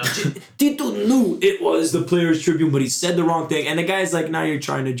 Yeah. Tito knew it was the Players Tribune, but he said the wrong thing, and the guy's like, now you're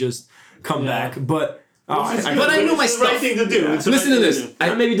trying to just come back, but. I knew my stuff. It's the right thing to do. Yeah. Listen to this.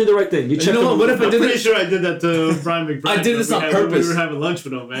 I maybe did the right thing. You know what? What if I did I'm pretty sure I did that to Brian McBride. I did this on purpose. We were having lunch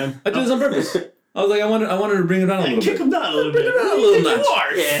with him, man. I did this on purpose. I was like, I wanted to bring it down a little bit. Kick him down a little bit.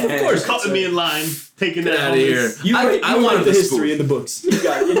 Of course. Cutting me in line, taking Get that out of here. I wanted the history in the books. You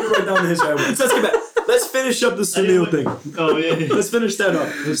got it. You write down the history. Let's get back. Let's finish up the Sunil thing. Oh yeah. Let's finish that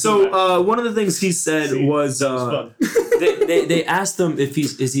up. So one of the things he said was they asked him if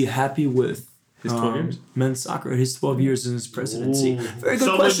is he happy with his 12 years men's soccer, his 12 years in his presidency. Very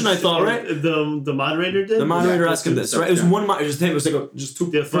good question, I thought, right? The moderator did. The moderator asked him this, right? It was one. It was like just two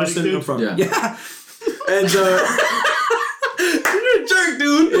person in front. Yeah. And you're a jerk,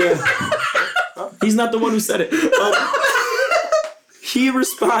 dude. Yeah. He's not the one who said it. He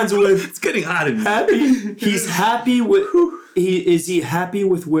responds with, "It's getting hot in here." Happy. He's happy with. Is he happy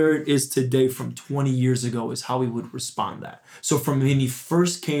with where it is today from 20 years ago? Is how he would respond that. So from when he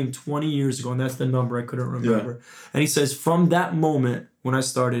first came 20 years ago, and that's the number I couldn't remember. Yeah. And he says, from that moment when I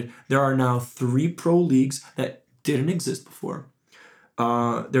started, there are now 3 pro leagues that didn't exist before.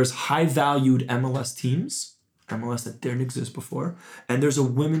 There's high-valued MLS teams, MLS that didn't exist before, and there's a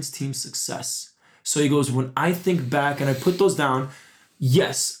women's team success. So he goes, when I think back and I put those down,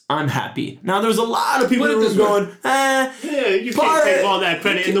 yes, I'm happy. Now, there's a lot of people who are going, Yeah, you can't take all that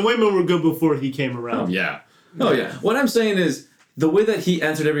credit. And the women were good before he came around. Yeah. Oh yeah. What I'm saying is the way that he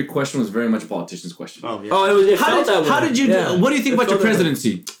answered every question was very much a politician's question. Oh yeah. Oh, how did you? Yeah. What do you think about your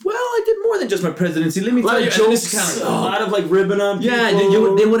presidency? Well, I did more than just my presidency. Let me tell you. Jokes, a lot of like ribbing on people. Yeah,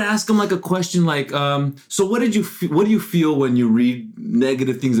 they would ask him like a question like, so what do you feel when you read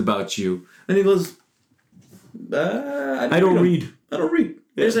negative things about you? And he goes, I don't read. I don't read.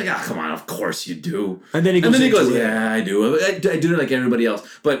 Yeah. He's like, come on, of course you do. And then he goes, yeah, I do. I do it like everybody else.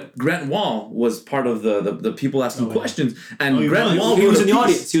 But Grant Wall was part of the people asking questions. And Grant Wall was in the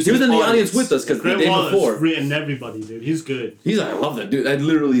audience. He was in the audience with us because the day before. Grant Wall is everybody, dude. He's good. I love that dude.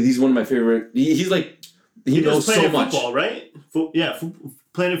 He's one of my favorite. He's like, he knows so much. Football, right?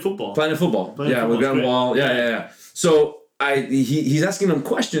 Planet Football. Planet Football. With Grant Wall. Yeah. So he's asking them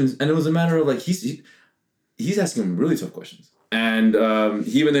questions, and it was a matter of like he's asking them really tough questions. And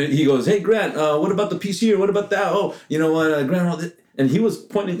he goes, hey Grant, what about the PC or what about that? Oh, you know what, Grant, and he was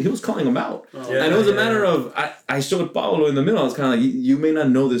calling him out. And it was a matter of I showed Paulo in the middle. I was kind of like, you may not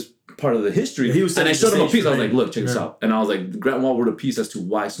know this part of the history. And I showed him a piece. I was like, look, check this out. And I was like, Grant Wall wrote a piece as to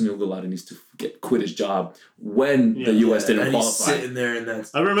why Sunil Gulati needs to quit his job when the U.S. didn't qualify. He's sitting there and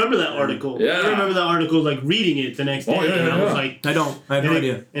that's. I remember that article. Yeah. I remember that article, like reading it the next day. And I was like, I have no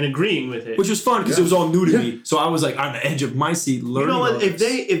idea. And agreeing with it, which was fun because it was all new to me. So I was like on the edge of my seat learning. You know what?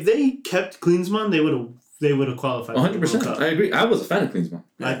 If they kept Klinsmann, they would have qualified. 100%. I agree. I was a fan of Klinsmann.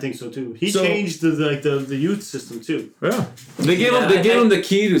 Yeah. I think so too. He changed the youth system too. Yeah. They gave him the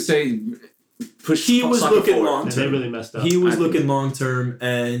key to say. He was looking long term. They really messed up. He was looking long term,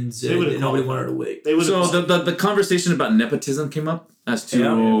 and nobody wanted to wait. So the conversation about nepotism came up as to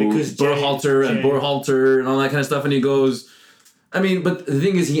Berhalter and all that kind of stuff, and he goes, I mean, but the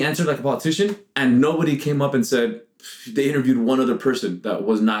thing is, he answered like a politician, and nobody came up and said they interviewed one other person that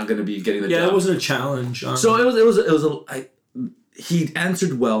was not going to be getting the job. Yeah, it wasn't a challenge. So he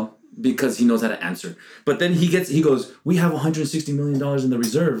answered well because he knows how to answer, but then he goes, we have $160 million in the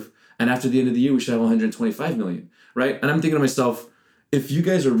reserve. And after the end of the year, we should have 125 million, right? And I'm thinking to myself, if you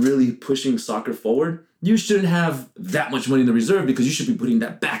guys are really pushing soccer forward, you shouldn't have that much money in the reserve because you should be putting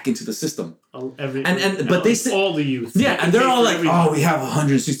that back into the system. But they say all the youth. Yeah, and they're all like, oh, we have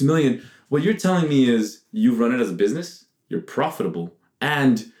 160 million. What you're telling me is you run it as a business, you're profitable,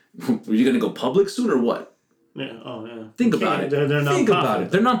 and are you going to go public soon or what? Yeah. Oh, yeah. Think about it. Think about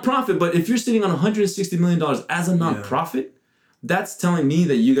it. They're non-profit, but if you're sitting on $160 million as a non-profit. That's telling me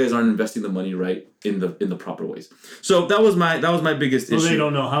that you guys aren't investing the money right in the proper ways. So that was my biggest issue. They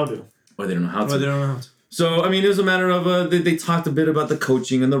don't know how to. Or they don't know how to. So I mean, it was a matter of they talked a bit about the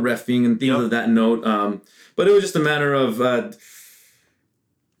coaching and the reffing and things of that note. But it was just a matter of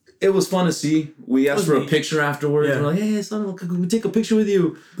it was fun to see. We asked for a picture afterwards. Yeah. We're like, hey, son, can we take a picture with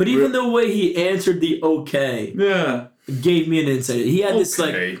you? But even the way he answered the gave me an insight. He had this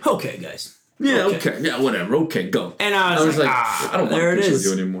like, okay, guys. Yeah, okay. Yeah, whatever. Okay, go. And I was like, I don't want to picture with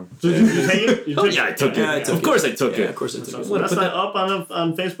you anymore. So did you take it? I took it. Of course I took it. Of course I took it. So that's not up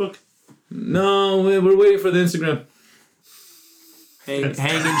on Facebook? No, we're waiting for the Instagram. Hang and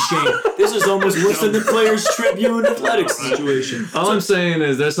shame. This is almost worse than the Players Tribune Athletics situation. All I'm saying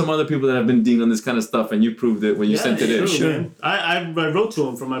is there's some other people that have been dealing on this kind of stuff, and you proved it when you sent it in. Sure. I wrote to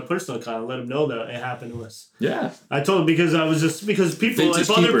him from my personal account and let him know that it happened to us. Yeah. I told him because people, Vintage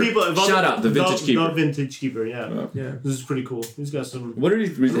Keeper. Shout out, the Vintage Keeper. The Vintage Keeper, yeah. This is pretty cool. He's got some... What did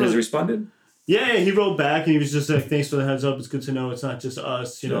he... Has he responded? Yeah, he wrote back and he was just like, thanks for the heads up. It's good to know it's not just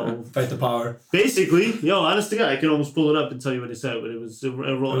us, you know. Fight the power. Basically, honest to God, I can almost pull it up and tell you what he said, but it was a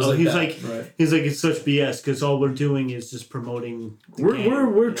roll. He's like, it's such BS because all we're doing is just promoting.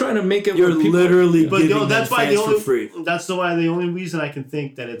 We're trying to make it. You're literally giving that's them fans for free. That's why the only reason I can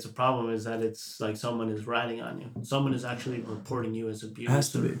think that it's a problem is that it's like someone is riding on you. Someone is actually reporting you as abuse. It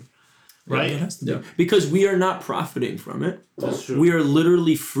has to be. Right? It has to be. Because we are not profiting from it. That's true. We are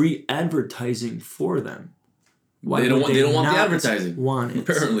literally free advertising for them. Why they don't want the advertising. Want it.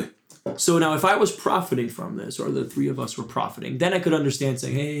 Apparently. So now if I was profiting from this, or the three of us were profiting, then I could understand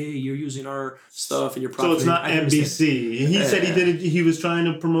saying, hey, you're using our stuff and you're profiting. So it's not NBC. He said he did it. He was trying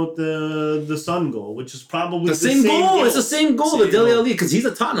to promote the Sun goal, which is probably the same goal. It's the same goal. The Dele Alli, because he's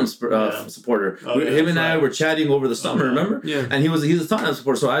a Tottenham supporter. Him and I were chatting over the summer, remember? Yeah. And he's a Tottenham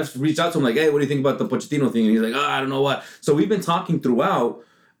supporter. So I've reached out to him like, hey, what do you think about the Pochettino thing? And he's like, I don't know what. So we've been talking throughout.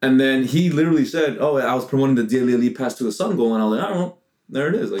 And then he literally said, I was promoting the Dele Alli pass to the Sun goal. And I was like, I don't know. There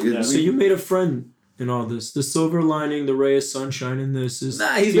it is. So you made a friend in all this. The silver lining, the ray of sunshine in this is...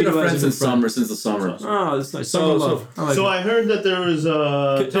 Nah, he's been a friend since the summer. Oh, that's nice. Love. I heard that there was...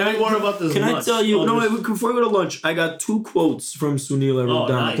 tell me more about this. Can I tell you... before we go to lunch, I got 2 quotes from Sunil I wrote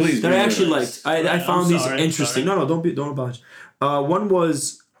down. Please, that I actually liked. I found these interesting. No, don't apologize. One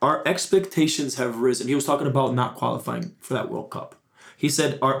was... our expectations have risen. He was talking about not qualifying for that World Cup. He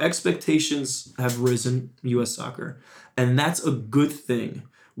said our expectations have risen, U.S. soccer, and that's a good thing.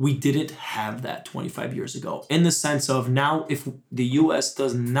 We didn't have that 25 years ago, in the sense of now if the U.S.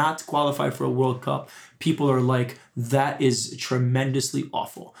 does not qualify for a World Cup, people are like, that is tremendously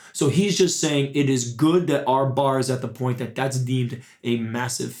awful. So he's just saying it is good that our bar is at the point that that's deemed a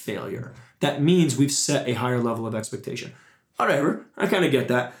massive failure. That means we've set a higher level of expectation. Whatever, I kind of get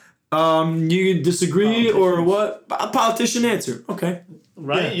that. You disagree or what? A politician answer. Okay.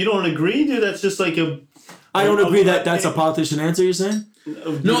 Right? Yeah. You don't agree, dude? That's just like a... I don't agree that that's a politician answer, you're saying?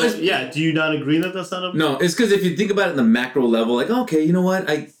 No, do you not agree that that's not a... No, it's because if you think about it in the macro level, like, okay, you know what?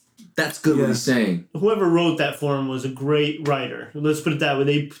 That's good what he's saying. Whoever wrote that for him was a great writer. Let's put it that way.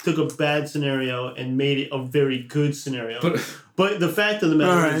 They took a bad scenario and made it a very good scenario. But the fact of the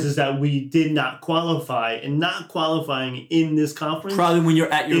matter is that we did not qualify, and not qualifying in this conference... Probably when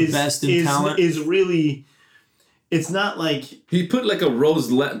you're at your best in talent. ...is really... It's not like... He put like a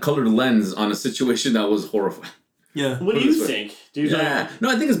rose-colored lens on a situation that was horrifying. Yeah. What do you think? No,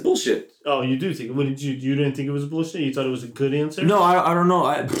 I think it's bullshit. Oh, you do think? What did you didn't think it was bullshit? You thought it was a good answer? No, I don't know.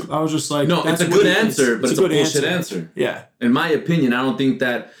 I was just like... No, it's a good answer, but it's a bullshit answer. Yeah. In my opinion, I don't think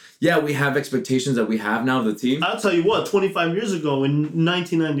that... Yeah, we have expectations that we have now of the team. I'll tell you what, 25 years ago in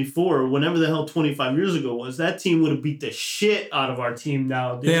 1994, whenever the hell 25 years ago was, that team would have beat the shit out of our team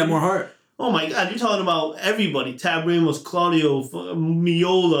now. They have more heart. Oh my God, you're talking about everybody. Tab Ramos, Claudio,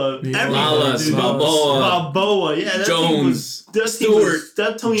 Miola, everybody. Balboa. Yeah, that Jones. Stewart.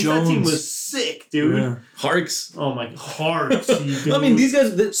 That team was sick, dude. Yeah. Harks. Oh my, Harks. I mean, these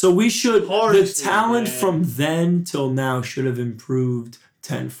guys... So we should... Harks, the talent from then till now should have improved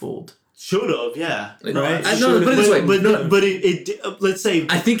tenfold. Should have, yeah. Right? No, put it this way. But it let's say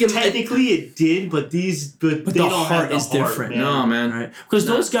I think technically it did, but they the don't heart have the is different. Man. No, man. Right? Because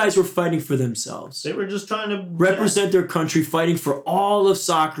those guys were fighting for themselves. They were just trying to represent their country, fighting for all of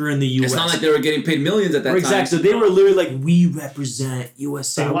soccer in the U.S. It's not like they were getting paid millions at that time. Exactly. So they were literally like, we represent U.S.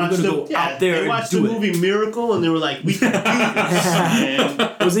 soccer. We're going to go out there They watched the movie Miracle and they were like, we can do this.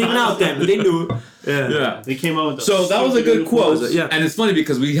 It wasn't even out then, but they knew it. Yeah. They came out with So that was a good quote. Yeah. And it's funny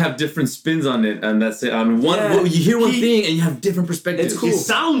because we have different spins on it, and that's it. On one, you hear one thing and you have different perspectives. It's cool. It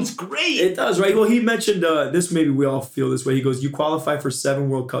sounds great. It does, right? Well, he mentioned this. Maybe we all feel this way. He goes, "You qualify for 7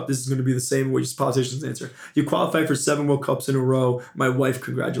 World Cups. This is going to be the same way politicians answer. You qualify for 7 World Cups in a row. My wife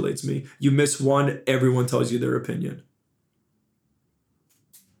congratulates me. You miss one. Everyone tells you their opinion."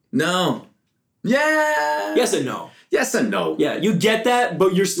 No. Yeah. Yes and no. Yes and no. Yeah, you get that,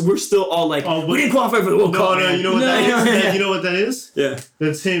 but we're still all like, we didn't qualify for the World Cup. No, you know what that is? You know what that is? Yeah.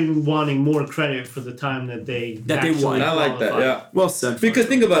 That's him wanting more credit for the time that they won. I like that, yeah. Well said. Because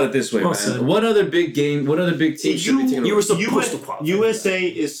think about it this way, man. Said. What other big team should be taking You were supposed to qualify. USA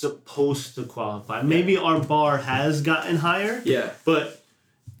is supposed to qualify. Maybe our bar has gotten higher. Yeah. But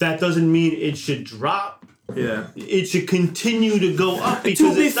that doesn't mean it should drop. Yeah. It should continue to go up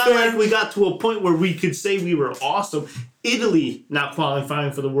because it's not like we got to a point where we could say we were awesome. Italy not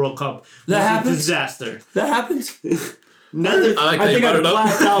qualifying for the World Cup was a disaster. That happens. I think I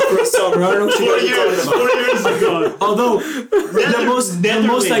blacked out for a summer. I don't know what 4 years ago. Although the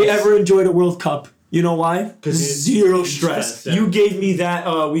most I ever enjoyed a World Cup. You know why? Zero stress. You gave me that.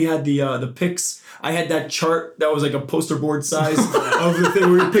 We had the picks. I had that chart that was like a poster board size of the thing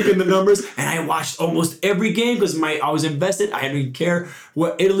where we were picking the numbers, and I watched almost every game because I was invested. I didn't care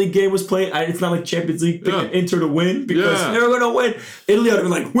what Italy game was playing. It's not like Champions League picking Inter to win because they were gonna win. Italy would have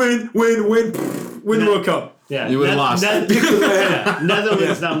been like win the World Cup. Yeah, you would have lost.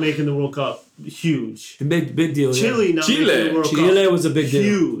 Netherlands not making the World Cup. Huge. Big deal. Chile not making the World Cup. Chile was a big deal.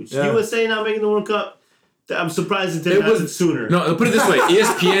 Huge. Yeah. USA not making the World Cup. I'm surprised it didn't happen sooner. No, put it this way.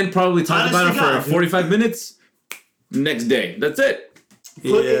 ESPN probably talked about it for 45 minutes. Next day. That's it.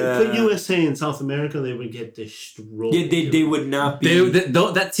 Put USA in South America, they would get destroyed. Yeah, they would not be.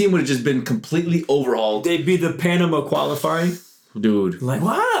 That team would have just been completely overhauled. They'd be the Panama qualifying. Dude. Like,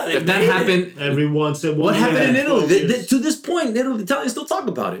 wow. If that happened... Everyone said... What happened in Italy? To this point, the Italians still talk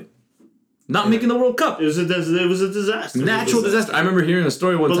about it. Not making the World Cup. It was a disaster. Natural disaster. I remember hearing a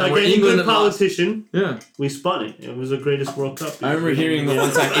story one time where England... Good politician, yeah. We spun it. It was the greatest World Cup. I remember hearing the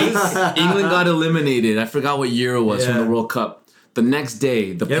one time England got eliminated. I forgot what year it was from the World Cup. The next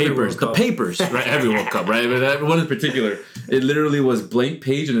day, the papers, right? Every World Cup, right? But that one in particular, it literally was blank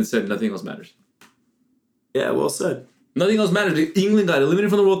page and it said nothing else matters. Yeah, well said. Nothing else matters. England got eliminated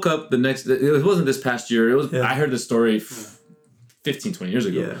from the World Cup. The next, it wasn't this past year. It was. I heard the story 15, 20 years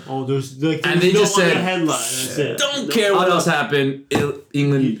ago. Yeah. Oh, there's like, and they just said, headline. That's it. Don't care what else happened.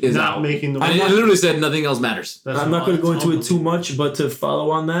 England is not out. making the. And it literally said nothing else matters. I'm not going to go into it too much, but to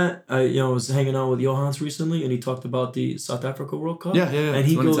follow on that, I was hanging out with Johans recently, and he talked about the South Africa World Cup. Yeah. And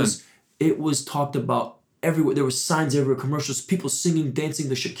he goes, it was talked about everywhere. There were signs everywhere, commercials, people singing, dancing,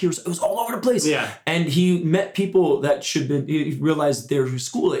 the Shakiras. It was all over the place. Yeah. And he met people that he realized they're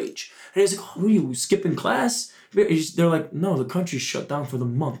school age. And he's like, oh, were you skipping class? They're like, no, the country's shut down for the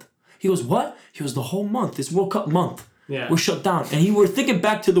month. He goes, what? He goes, the whole month, this World Cup month. Yeah. We're shut down. And we're thinking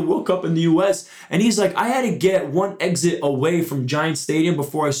back to the World Cup in the US, and he's like, I had to get one exit away from Giant Stadium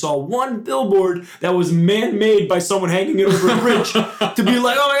before I saw one billboard that was man-made by someone hanging it over a bridge to be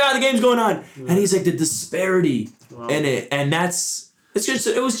like, oh my God, the game's going on. Yeah. And he's like, the disparity in it. And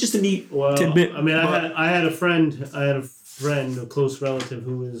it was just a neat tidbit. I mean, I had a friend, a close relative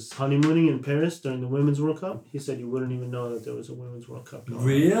who was honeymooning in Paris during the Women's World Cup. He said you wouldn't even know that there was a Women's World Cup going on.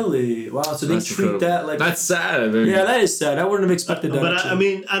 Really? Wow, so that's they treat that like... That's sad. Yeah, that is sad. I wouldn't have expected that. But I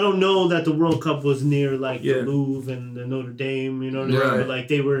mean, I don't know that the World Cup was near like the Louvre and the Notre Dame, you know what I mean? But like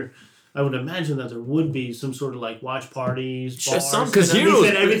they were... I would imagine that there would be some sort of like watch parties, bars. Because he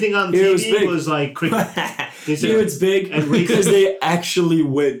said everything on TV was like cricket. Here it's big and because they actually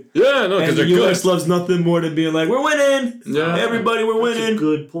win. Yeah, no, because the US loves nothing more than being like, we're winning. Yeah, everybody, we're winning. That's a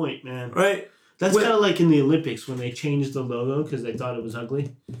good point, man. Right. That's kind of like in the Olympics when they changed the logo because they thought it was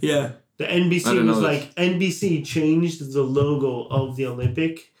ugly. Yeah. The NBC was like NBC changed the logo of the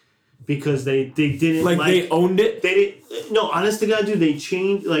Olympic because they didn't like they owned it. They didn't. No, honest to God, dude, they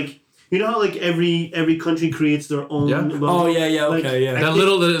changed like. You know how like every country creates their own logo? Oh yeah, like, okay, yeah. That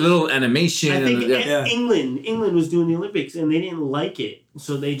little animation. I think England was doing the Olympics and they didn't like it,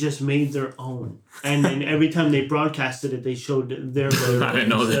 so they just made their own. And then every time they broadcasted it, they showed their logo. I didn't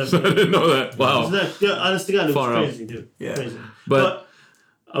know that. I didn't know that. Wow. Honest to God, it was crazy, dude. Yeah. Crazy. But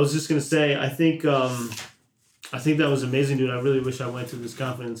I was just gonna say, I think that was amazing, dude. I really wish I went to this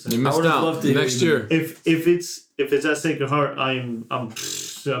conference. You missed out next year. If it's at Sacred Heart, I'm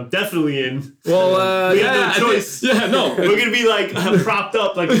definitely in. Well, we have no choice. No. We're gonna be like propped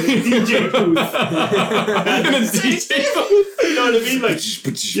up like in a DJ booth. In a DJ booth. You know what I mean? Like,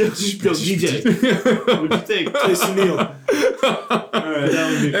 yo, DJ, what'd you think? Play some Neil. All right,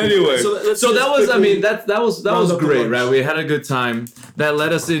 that would be cool. Anyway, so that was. I mean, that was great, right? We had a good time. That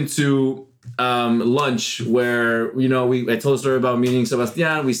led us into lunch where I told a story about meeting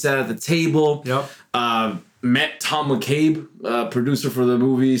Sebastian. We sat at the table. Yep. Met Tom McCabe, producer for the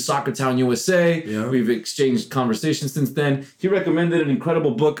movie Soccer Town USA. Yeah. We've exchanged conversations since then. He recommended an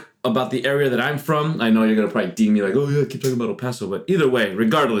incredible book about the area that I'm from. I know you're going to probably deem me like, oh yeah, keep talking about El Paso. But either way,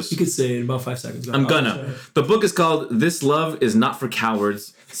 regardless. You could say it in about 5 seconds. I'm gonna. The book is called This Love Is Not for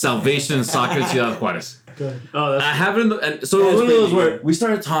Cowards, Salvation in Soccer, Ciudad Juarez. Oh, I have it and so one of those where we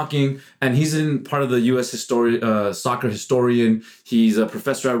started talking, and he's in part of the U.S. soccer historian. He's a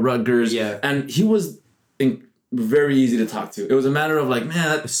professor at Rutgers. Yeah. And he was very easy to talk to. It was a matter of like,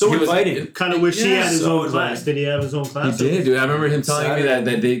 man, so inviting. Kind of wish he had his own class. Did he have his own class? He did, dude. I remember him telling me that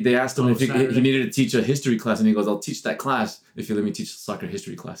they asked him if he needed to teach a history class, and he goes, "I'll teach that class if you let me teach a soccer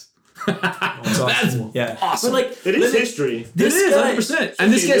history class." That's awesome. But like, it is history. It is 100%.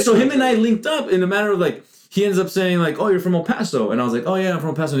 And this guy, so him and I linked up in a matter of like, he ends up saying like, "Oh, you're from El Paso," and I was like, "Oh yeah, I'm from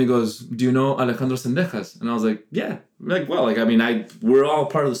El Paso." And he goes, "Do you know Alejandro Sendejas?" And I was like, "Yeah." Like, well, like I mean, we're all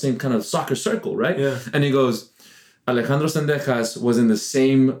part of the same kind of soccer circle, right? Yeah. And he goes, "Alejandro Sendejas was in the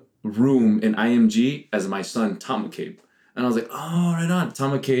same room in IMG as my son Tom McCabe." And I was like, "Oh, right on."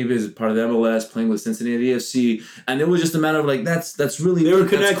 Tom McCabe is part of the MLS, playing with Cincinnati FC, and it was just a matter of like, that's really they were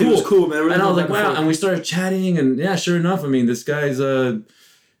connected. Cool. It was cool, man. Really, and I was like, wow. And we started chatting, and yeah, sure enough, I mean, this guy's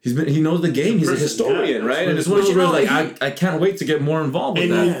he knows the game. He's a historian, right? And it's one of those where like I can't wait to get more involved with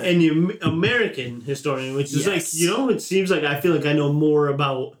that. And the American historian, which is like, it seems like I feel like I know more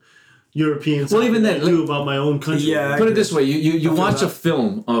about Europeans. Well, even then, I do about my own country. Yeah, put it this way: you watch a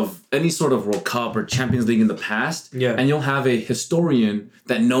film of any sort of World Cup or Champions League in the past, and you'll have a historian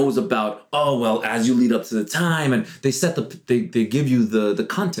that knows about, oh well, as you lead up to the time, and they set they give you the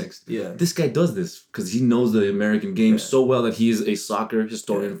context. Yeah, this guy does this because he knows the American game so well that he is a soccer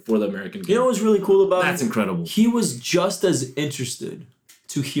historian for the American game. You know what's really cool about that's incredible. He was just as interested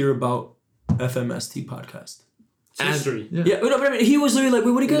to hear about FMST podcast. History. Yeah, but I mean, he was literally like,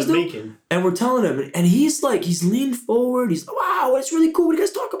 "Wait, what do you guys do?" And we're telling him, and he's leaned forward. He's like, "Wow, it's really cool. What do you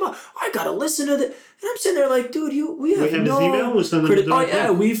guys talk about? I gotta listen to that." And I'm sitting there like, "Dude, we have no his email. We'll send him oh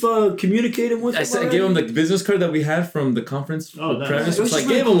yeah, we've communicated with him. I gave him the business card that we had from the conference. Oh, nice. So I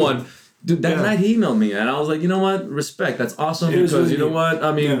gave him one. Dude, that night he emailed me, and I was like, you know what? Respect. That's awesome because really you know what?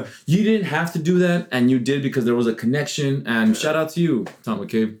 I mean, you didn't have to do that, and you did because there was a connection. And shout out to you, Tom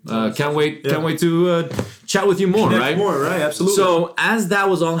McCabe. Can't wait to chat with you more, right? More, right? Absolutely. So as that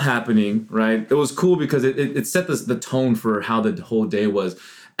was all happening, right, it was cool because it set the tone for how the whole day was,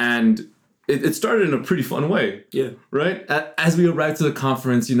 and it started in a pretty fun way. Yeah. Right. As we arrived to the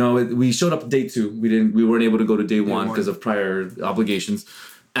conference, you know, we showed up day 2. We weren't able to go to day 1 because of prior obligations.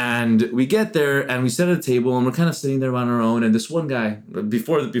 And we get there and we sit at a table and we're kind of sitting there on our own. And this one guy,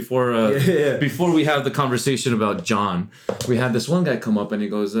 before we have the conversation about John, we had this one guy come up and he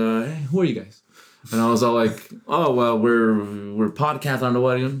goes, "Hey, who are you guys?" And I was all like, "Oh, well, we're podcast on the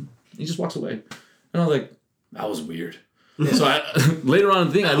wedding." He just walks away, and I was like, "That was weird." So later on in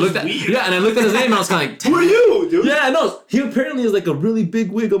the thing, I looked at his name and I was kind of like, "Who are you, dude?" Yeah, no, he apparently is like a really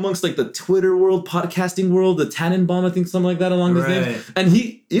big wig amongst like the Twitter world, podcasting world, the Tannenbaum, I think something like that along his name. And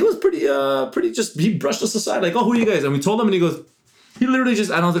he was pretty just, he brushed us aside like, "Oh, who are you guys?" And we told him and he goes, he literally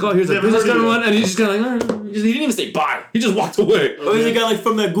just, and I was like, "Oh, here's a business card one," and he just kind of like, he didn't even say bye. He just walked away. Oh, he's the guy like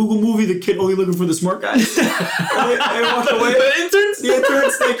from that Google movie, the kid only looking for the smart guys. They walked away. The interns? The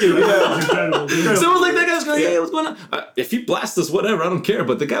interns, thank you. Yeah. Incredible. So it was like that guy was going, "Hey, what's going on?" If he blasts us, whatever, I don't care.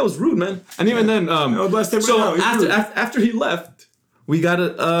 But the guy was rude, man. And even then, after he left, we got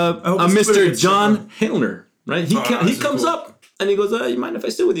a Mr. John Hillner, right? He comes up. And he goes, "You mind if I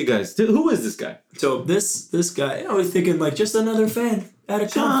sit with you guys?" Who is this guy? So this guy, I was thinking like just another fan at a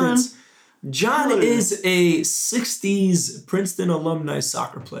conference. John is a 60s Princeton alumni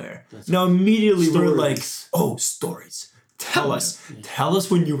soccer player. Now immediately we're like, "Oh, stories. Tell us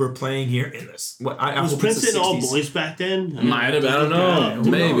when you were playing here in this." Was Princeton all boys back then? Might have, I don't know.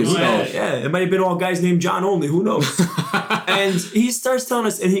 Maybe. Who knows? Yeah, it might have been all guys named John only. Who knows? And he starts telling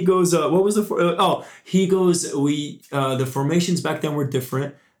us, and he goes, "What was the?" He goes, the formations back then were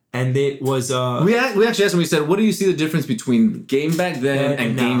different, and it was. We actually asked him. We said, "What do you see the difference between game back then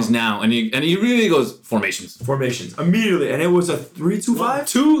and games now?" And he really goes, "Formations." Immediately, and it was a 3-2-5,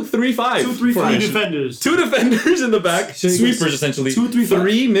 2-3-5, 2-3-5. Two defenders, 2 defenders in the back, sweepers essentially, 2-3-5.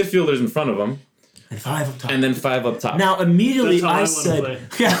 3 midfielders in front of them. And 5 up top. And then 5 up top. Now, immediately I said,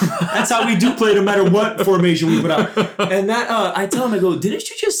 yeah, that's how we do play no matter what formation we put out. And that, I tell him, I go, "Didn't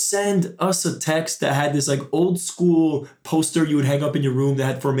you just send us a text that had this like old school poster you would hang up in your room that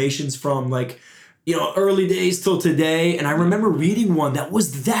had formations from like, you know, early days till today?" And I remember reading one that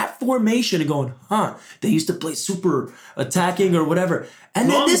was that formation and going, they used to play super attacking or whatever. And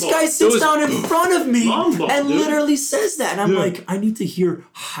then this guy sits down in front of me and literally says that. And I'm like, I need to hear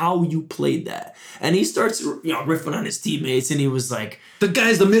how you played that. And he starts, riffing on his teammates, and he was like, the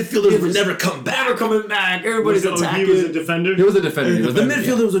midfielders would never come back. Never coming back. Everybody's attacking. He was a defender? He was a defender. The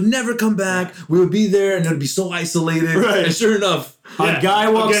midfielders would never come back. We would be there, and it would be so isolated. Right. And sure enough, a guy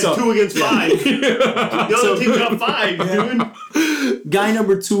walks up. 2 against 5. The other team got 5, dude. Guy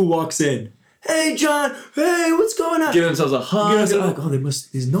number 2 walks in. "Hey, John. Hey, what's going on?" Give themselves a hug.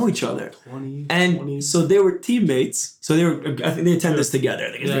 They know each other. So they were teammates. So I think they attend this together.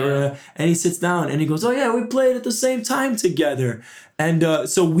 And he sits down and he goes, "Oh yeah, we played at the same time together." And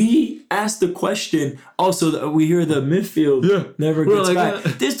so we asked the question. Also, we hear the midfield never gets back.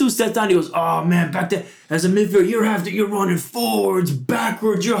 This dude sits down. He goes, "Oh man, back then as a midfielder, you're running forwards,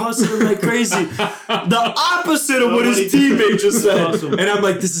 backwards, you're hustling like crazy." The opposite of what his teammate just said. Awesome. And I'm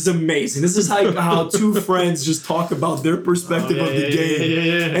like, this is amazing. This is how 2 friends just talk about their perspective of the game.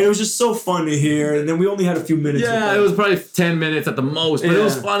 Yeah. And it was just so fun to hear. And then we only had a few minutes. Yeah, it was probably 10 minutes at the most, but it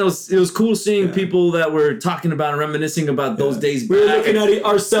was fun. It was cool seeing people that were talking about and reminiscing about those days back. We were looking at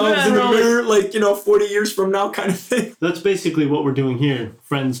ourselves in the mirror, like 40 years from now, kind of thing. That's basically what we're doing here.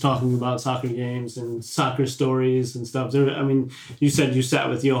 Friends talking about soccer games and soccer stories and stuff. I mean, you said you sat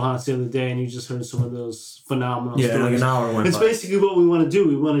with Johans the other day and you just heard some of those phenomenal stories. Yeah, like an hour went by. It's basically what we want to do.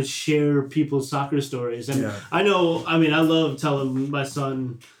 We want to share people's soccer stories. And I love telling my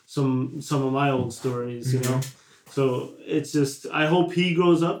son some of my old stories, you know? So it's just, I hope he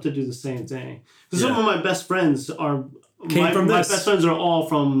grows up to do the same thing. Because some of my best friends are... My best friends are all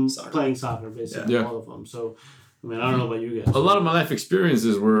from playing soccer, basically, all of them. So, I mean, I don't know about you guys. A lot of my life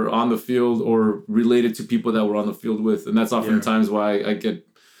experiences were on the field or related to people that were on the field with, and that's oftentimes why I get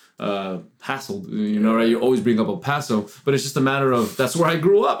hassled. Right? You always bring up El Paso, but it's just a matter of that's where I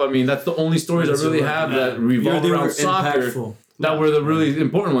grew up. I mean, that's the only stories I really have that revolve around soccer that were the really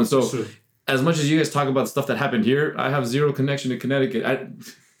important ones. So, as much as you guys talk about stuff that happened here, I have zero connection to Connecticut. I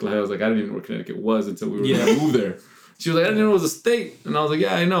didn't even know where Connecticut was until we were going to move there. She was like, I didn't know it was a state. And I was like,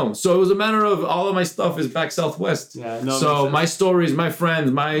 yeah, I know. So it was a matter of all of my stuff is back Southwest. Yeah, no. So my stories, my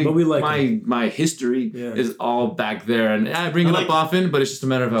friends, my history is all back there. And I bring it up often, but it's just a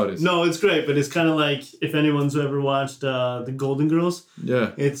matter of how it is. No, it's great, but it's kind of like if anyone's ever watched The Golden Girls.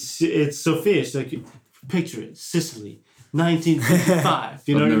 Yeah. It's Sophia. It's like, picture it, Sicily. 1955.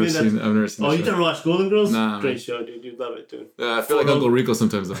 You know what I mean? I've never seen Oh, you never watched Golden Girls? Nah. Great show, dude. You'd love it, dude. Yeah, I feel like Uncle Rico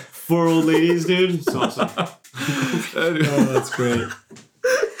sometimes, though. 4 old ladies, dude. It's awesome. Oh, that's great.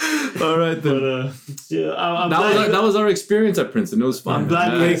 All right, then. But, yeah, that was our experience at Princeton. It was fun. I'm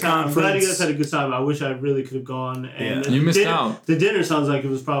glad you guys had a good time. I wish I really could have gone. And you missed out. The dinner sounds like it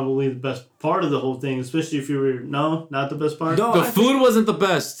was probably the best part of the whole thing, especially if you were... No, not the best part? No, the food wasn't the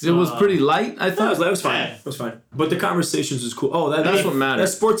best. It was pretty light, I thought. It was fine. It was fine. But the conversations was cool. Oh, that's what mattered. That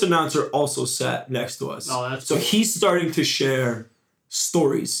sports announcer also sat next to us. Oh, that's so cool. He's starting to share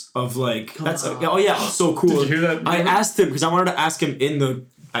stories of like... oh, yeah, so cool. Did you hear that? I asked him, because I wanted to ask him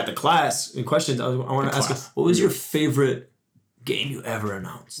at the class in questions. I wanted to ask him, what was your favorite game you ever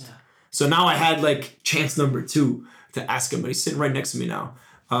announced? Yeah. So now I had like chance number 2 to ask him, but he's sitting right next to me now.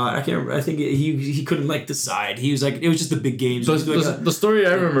 I can't remember. I think he couldn't like decide. He was like, it was just the big games. So the story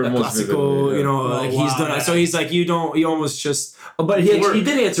I remember most classical, vividly, he's done it. So he's like, you almost just. But he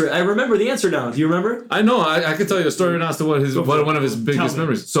did answer it. I remember the answer now. Do you remember? I know. I could tell you a story now as to one of his biggest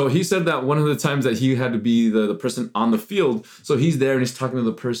memories. So he said that one of the times that he had to be the person on the field. So he's there and he's talking to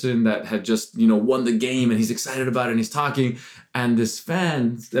the person that had just won the game and he's excited about it and he's talking and the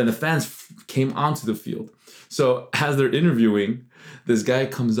fans came onto the field. So as they're interviewing, this guy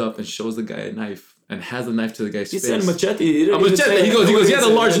comes up and shows the guy a knife and has the knife to the guy's face. He said machete. A machete. He goes, he had a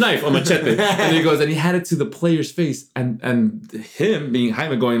large knife, a machete. And he goes, and he had it to the player's face. And him being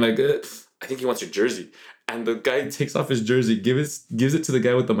Jaime going like, I think he wants your jersey. And the guy takes off his jersey, gives it to the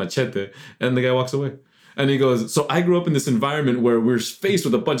guy with the machete, and the guy walks away. And he goes, so I grew up in this environment where we're faced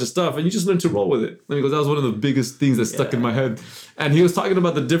with a bunch of stuff and you just learn to roll with it. And he goes, that was one of the biggest things that stuck in my head. And he was talking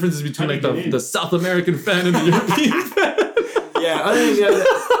about the differences between like the South American fan and the European fan. Yeah, how do you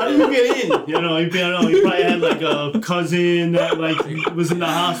get in? You probably had like a cousin that like was in the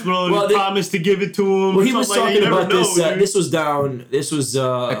hospital and promised to give it to him. Well, he was talking about this. This was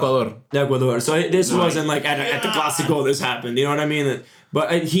Ecuador. So this wasn't like at the Clásico this happened. You know what I mean?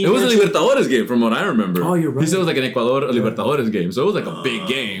 But it was a Libertadores game from what I remember. Oh, you're right. He said it was like an Ecuador Libertadores game. So it was like a big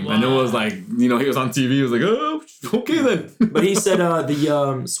game. Wow. And it was like, he was on TV. He was like, oh, okay then. But he said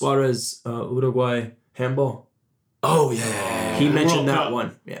the Suarez Uruguay handball. Oh, yeah. He mentioned that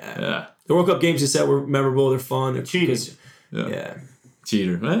one. Yeah. The World Cup games he said were memorable. They're fun. Cheaters. Yeah.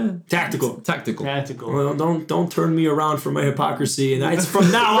 Cheater. Tactical. Well, don't turn me around for my hypocrisy. And it's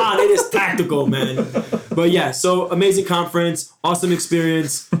from now on, it is tactical, man. But yeah, so amazing conference, awesome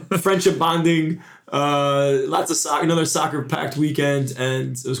experience, friendship bonding, lots of soccer, another soccer-packed weekend,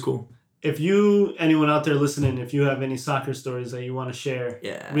 and it was cool. If anyone out there listening, if you have any soccer stories that you want to share,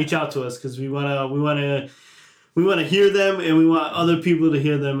 reach out to us because we want to hear them, and we want other people to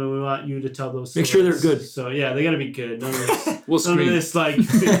hear them, and we want you to tell those stories. Make sure they're good. So, yeah, they got to be good. None of this, none of this like,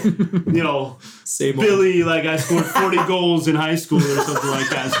 Billy, like, I scored 40 goals in high school or something like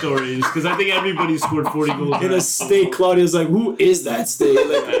that stories. Because I think everybody scored 40 goals in a state. Claudia's like, who is that state?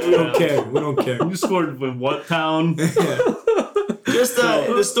 Like, we don't care. You scored in what town? Just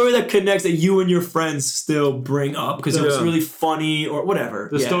the story that connects that you and your friends still bring up because it was really funny or whatever.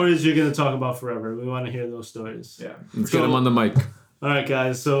 The stories you're going to talk about forever. We want to hear those stories. Yeah. Let's get them on the mic. All right,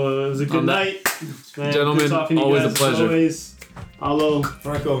 guys. So it was a good night. Man, gentlemen, always a pleasure. Always. Hello.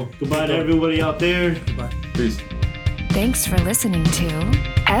 Franco. Goodbye to everybody out there. Goodbye. Peace. Thanks for listening to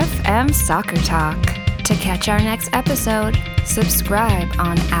FM Soccer Talk. To catch our next episode, subscribe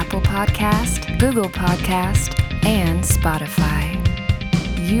on Apple Podcast, Google Podcast, and Spotify.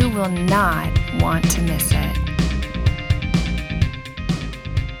 You will not want to miss it.